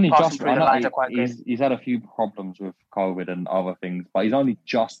 well, he's only passing just. through the lines are quite good. He's had a few problems with COVID and other things, but he's only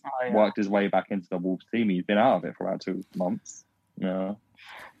just worked his way back into the Wolves team. He's been out of it for about 2 months. Yeah.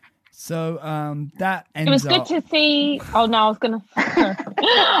 So that ends. It was good to see. Oh no, I was gonna say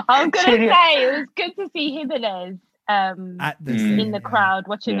it was good to see Jimenez in the crowd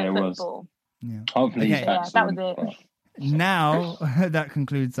watching the football. Yeah. Hopefully, okay. That was it. But... Now that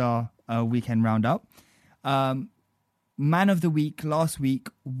concludes our weekend roundup. Man of the week last week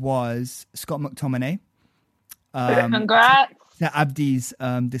was Scott McTominay. Congrats to Abdi's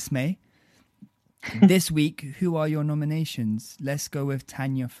dismay. This week, who are your nominations? Let's go with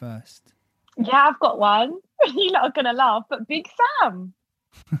Tanya first. Yeah, I've got one. You're not going to laugh, but Big Sam.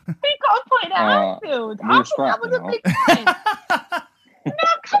 He got a point at Anfield. I think that was a big point. No,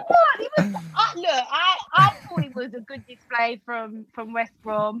 come on. It was, look, I thought it was a good display from West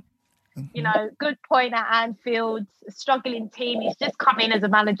Brom. You know, good point at Anfield. Struggling team. He's just come in as a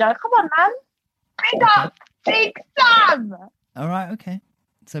manager. Come on, man. Big up. Big Sam. All right, okay.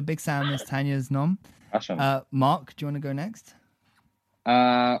 So Big Sam is Tanya's nom. Mark, do you want to go next?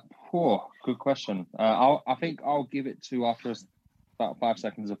 Good question. I think I'll give it to, after about 5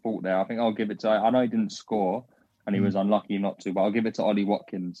 seconds of thought there, I think I'll give it to, I know he didn't score and he was unlucky not to, but I'll give it to Ollie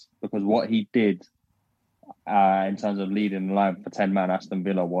Watkins, because what he did in terms of leading the line for 10-man Aston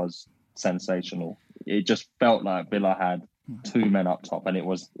Villa was sensational. It just felt like Villa had 2 men up top and it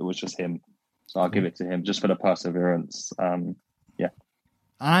was just him. So I'll give it to him just for the perseverance.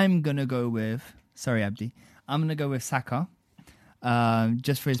 I'm going to go with... Sorry, Abdi. I'm going to go with Saka.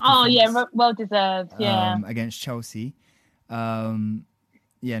 Just for his performance. Oh, yeah. Well deserved. Yeah. Against Chelsea. I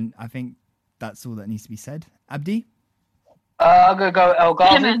think that's all that needs to be said. Abdi? I'm going to go El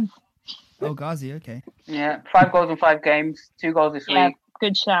Ghazi. El Ghazi, okay. Yeah. 5 goals in 5 games. 2 goals this week.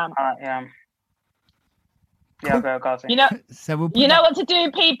 Good shout. Yeah. Yeah, I'll go El Ghazi. You know, know what to do,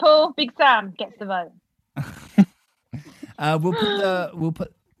 people. Big Sam gets the vote. We'll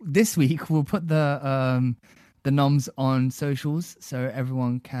put this week. We'll put the noms on socials so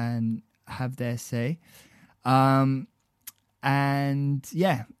everyone can have their say. So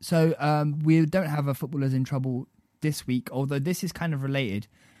we don't have a Footballers in Trouble this week, although this is kind of related.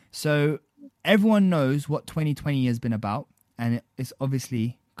 So everyone knows what 2020 has been about, and it's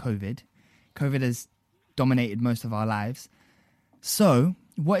obviously COVID. COVID has dominated most of our lives. So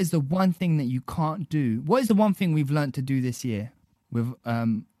what is the one thing that you can't do? What is the one thing we've learned to do this year with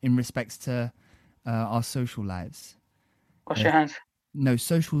in respects to our social lives? Wash your hands. No,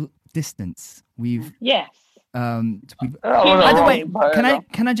 social distance. Yes. By the way,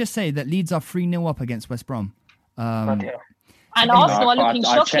 can I just say that Leeds are 3-0 up against West Brom? And Arsenal are looking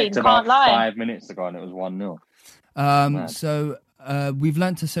shocking. Checked about 5 minutes ago and it was 1-0. So we've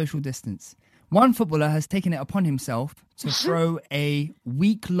learned to social distance. One footballer has taken it upon himself to throw a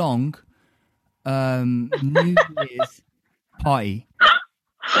week-long New Year's party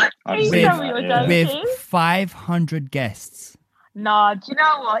with 500 guests. No, do you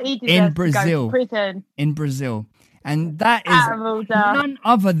know what? He deserves to go to prison. In Brazil. And that is none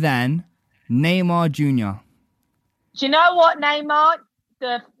other than Neymar Jr. Do you know what, Neymar?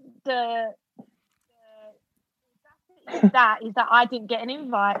 That I didn't get an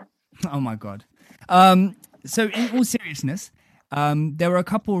invite. Oh my God. So in all seriousness, there were a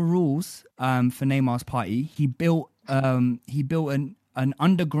couple of rules for Neymar's party. He built an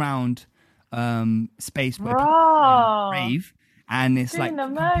underground space where people can rave, and it's like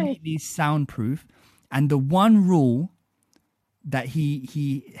completely soundproof. And the one rule that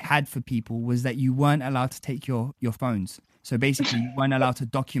he had for people was that you weren't allowed to take your phones. So basically, you weren't allowed to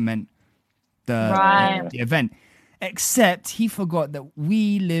document the event. Except he forgot that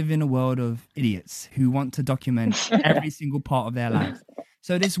we live in a world of idiots who want to document every single part of their lives.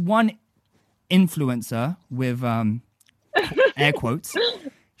 So this one influencer with air quotes,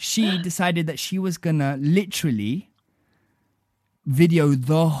 she decided that she was gonna literally video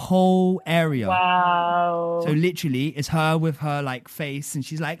the whole area. Wow. So literally it's her with her like face and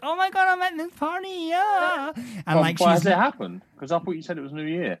she's like, oh my God, I'm at this party. Yeah. And why has it happened? Because I thought you said it was New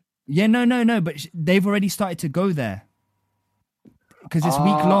Year. Yeah, no, but they've already started to go there because it's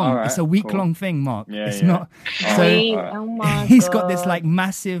week long. Right, it's a week long thing, Mark. Yeah, it's not. So oh my he's God. got this like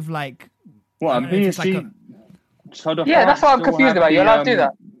massive like. What? That's what I'm confused about. You're allowed to do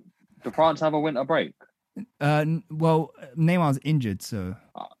that. Do France have a winter break? Well, Neymar's injured, so.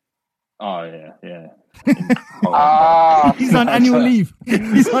 Oh yeah. He's on annual leave.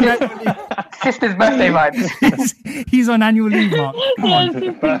 He's on annual leave. Sister's birthday vibes. He's on annual leave, Mark.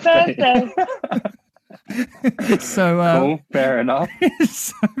 Sister's birthday. So cool, fair enough.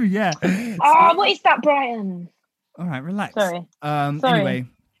 So yeah. Oh, what is that, Brian? All right, relax. Sorry. Anyway,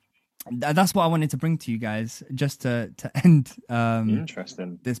 that's what I wanted to bring to you guys, just to end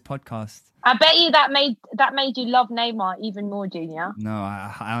Interesting. this podcast. I bet you that made you love Neymar even more, Junior. No,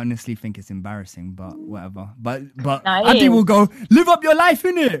 I honestly think it's embarrassing, but whatever. But No, Andy will go, live up your life,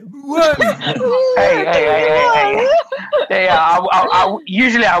 innit? Hey. Yeah, I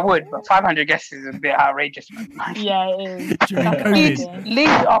usually I would, but 500 guests is a bit outrageous, man. Yeah, it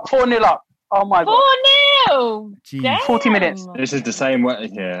Leeds are 4-0 up. Oh my god. 4-0. 40 minutes. This is the same way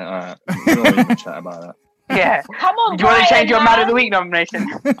here. We'll not even chat about that. Yeah. Come on, do you want to change your man Man of the Week nomination?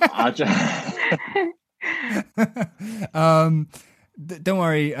 Don't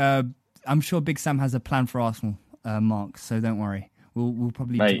worry. I'm sure Big Sam has a plan for Arsenal, Mark. So don't worry. We'll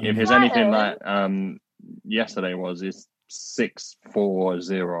probably. Mate, if there's anything like yesterday was, it's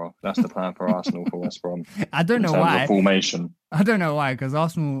 6-4-0. That's the plan for Arsenal for West Brom. I don't know why. Formation. I don't know why, because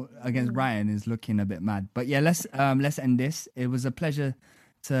Arsenal against Brighton is looking a bit mad. But yeah, let's end this. It was a pleasure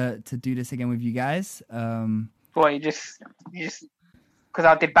to do this again with you guys. Boy, you just because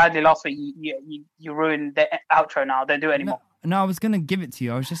I did badly last week, you ruined the outro now. Don't do it anymore. No, I was gonna give it to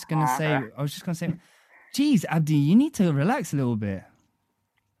you. I was just gonna say, geez, Abdi, you need to relax a little bit.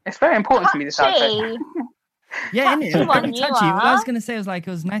 It's very important to me, this outro. Yeah, innit? It was pretty touchy. What I was gonna say was like,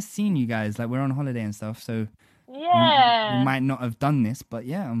 it was nice seeing you guys. Like, we're on holiday and stuff, so yeah, we might not have done this, but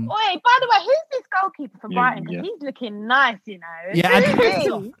yeah. Wait, by the way, who's this goalkeeper for Brighton? Because he's looking nice, you know. Yeah,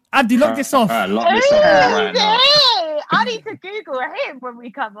 Abdi, lock this off. Lock this off right now. I need to Google him when we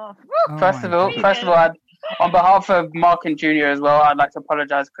come off. First of all, on behalf of Mark and Junior as well, I'd like to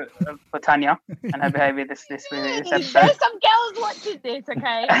apologise for Tanya and her behaviour this episode. There's some girls watching this,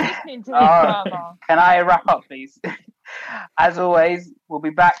 okay? Listening to this drama. Can I wrap up, please? As always, we'll be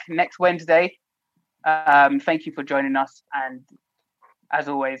back next Wednesday. Thank you for joining us, and as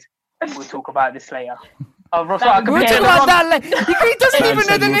always, we'll talk about this later. We'll talk about that later. He doesn't even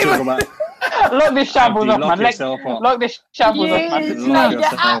know the name of it. Lock this shambles off, man. Lock this shambles off, man.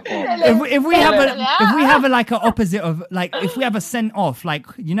 If we have a like an opposite of like, if we have a sent off, like,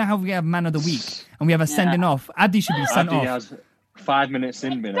 you know how we have Man of the Week and we have a sending off. Abdi should be sent off. Has 5 minutes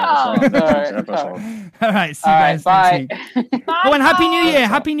in been at the episode. All right, see you guys bye. next week. Oh, and Happy New Year!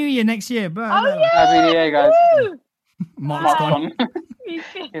 Happy New Year next year. Bye. Oh, yeah. Happy New Year, guys. Mark's gone.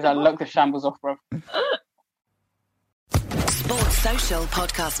 He's like, lock the shambles off, bro. Sports Social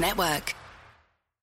Podcast Network.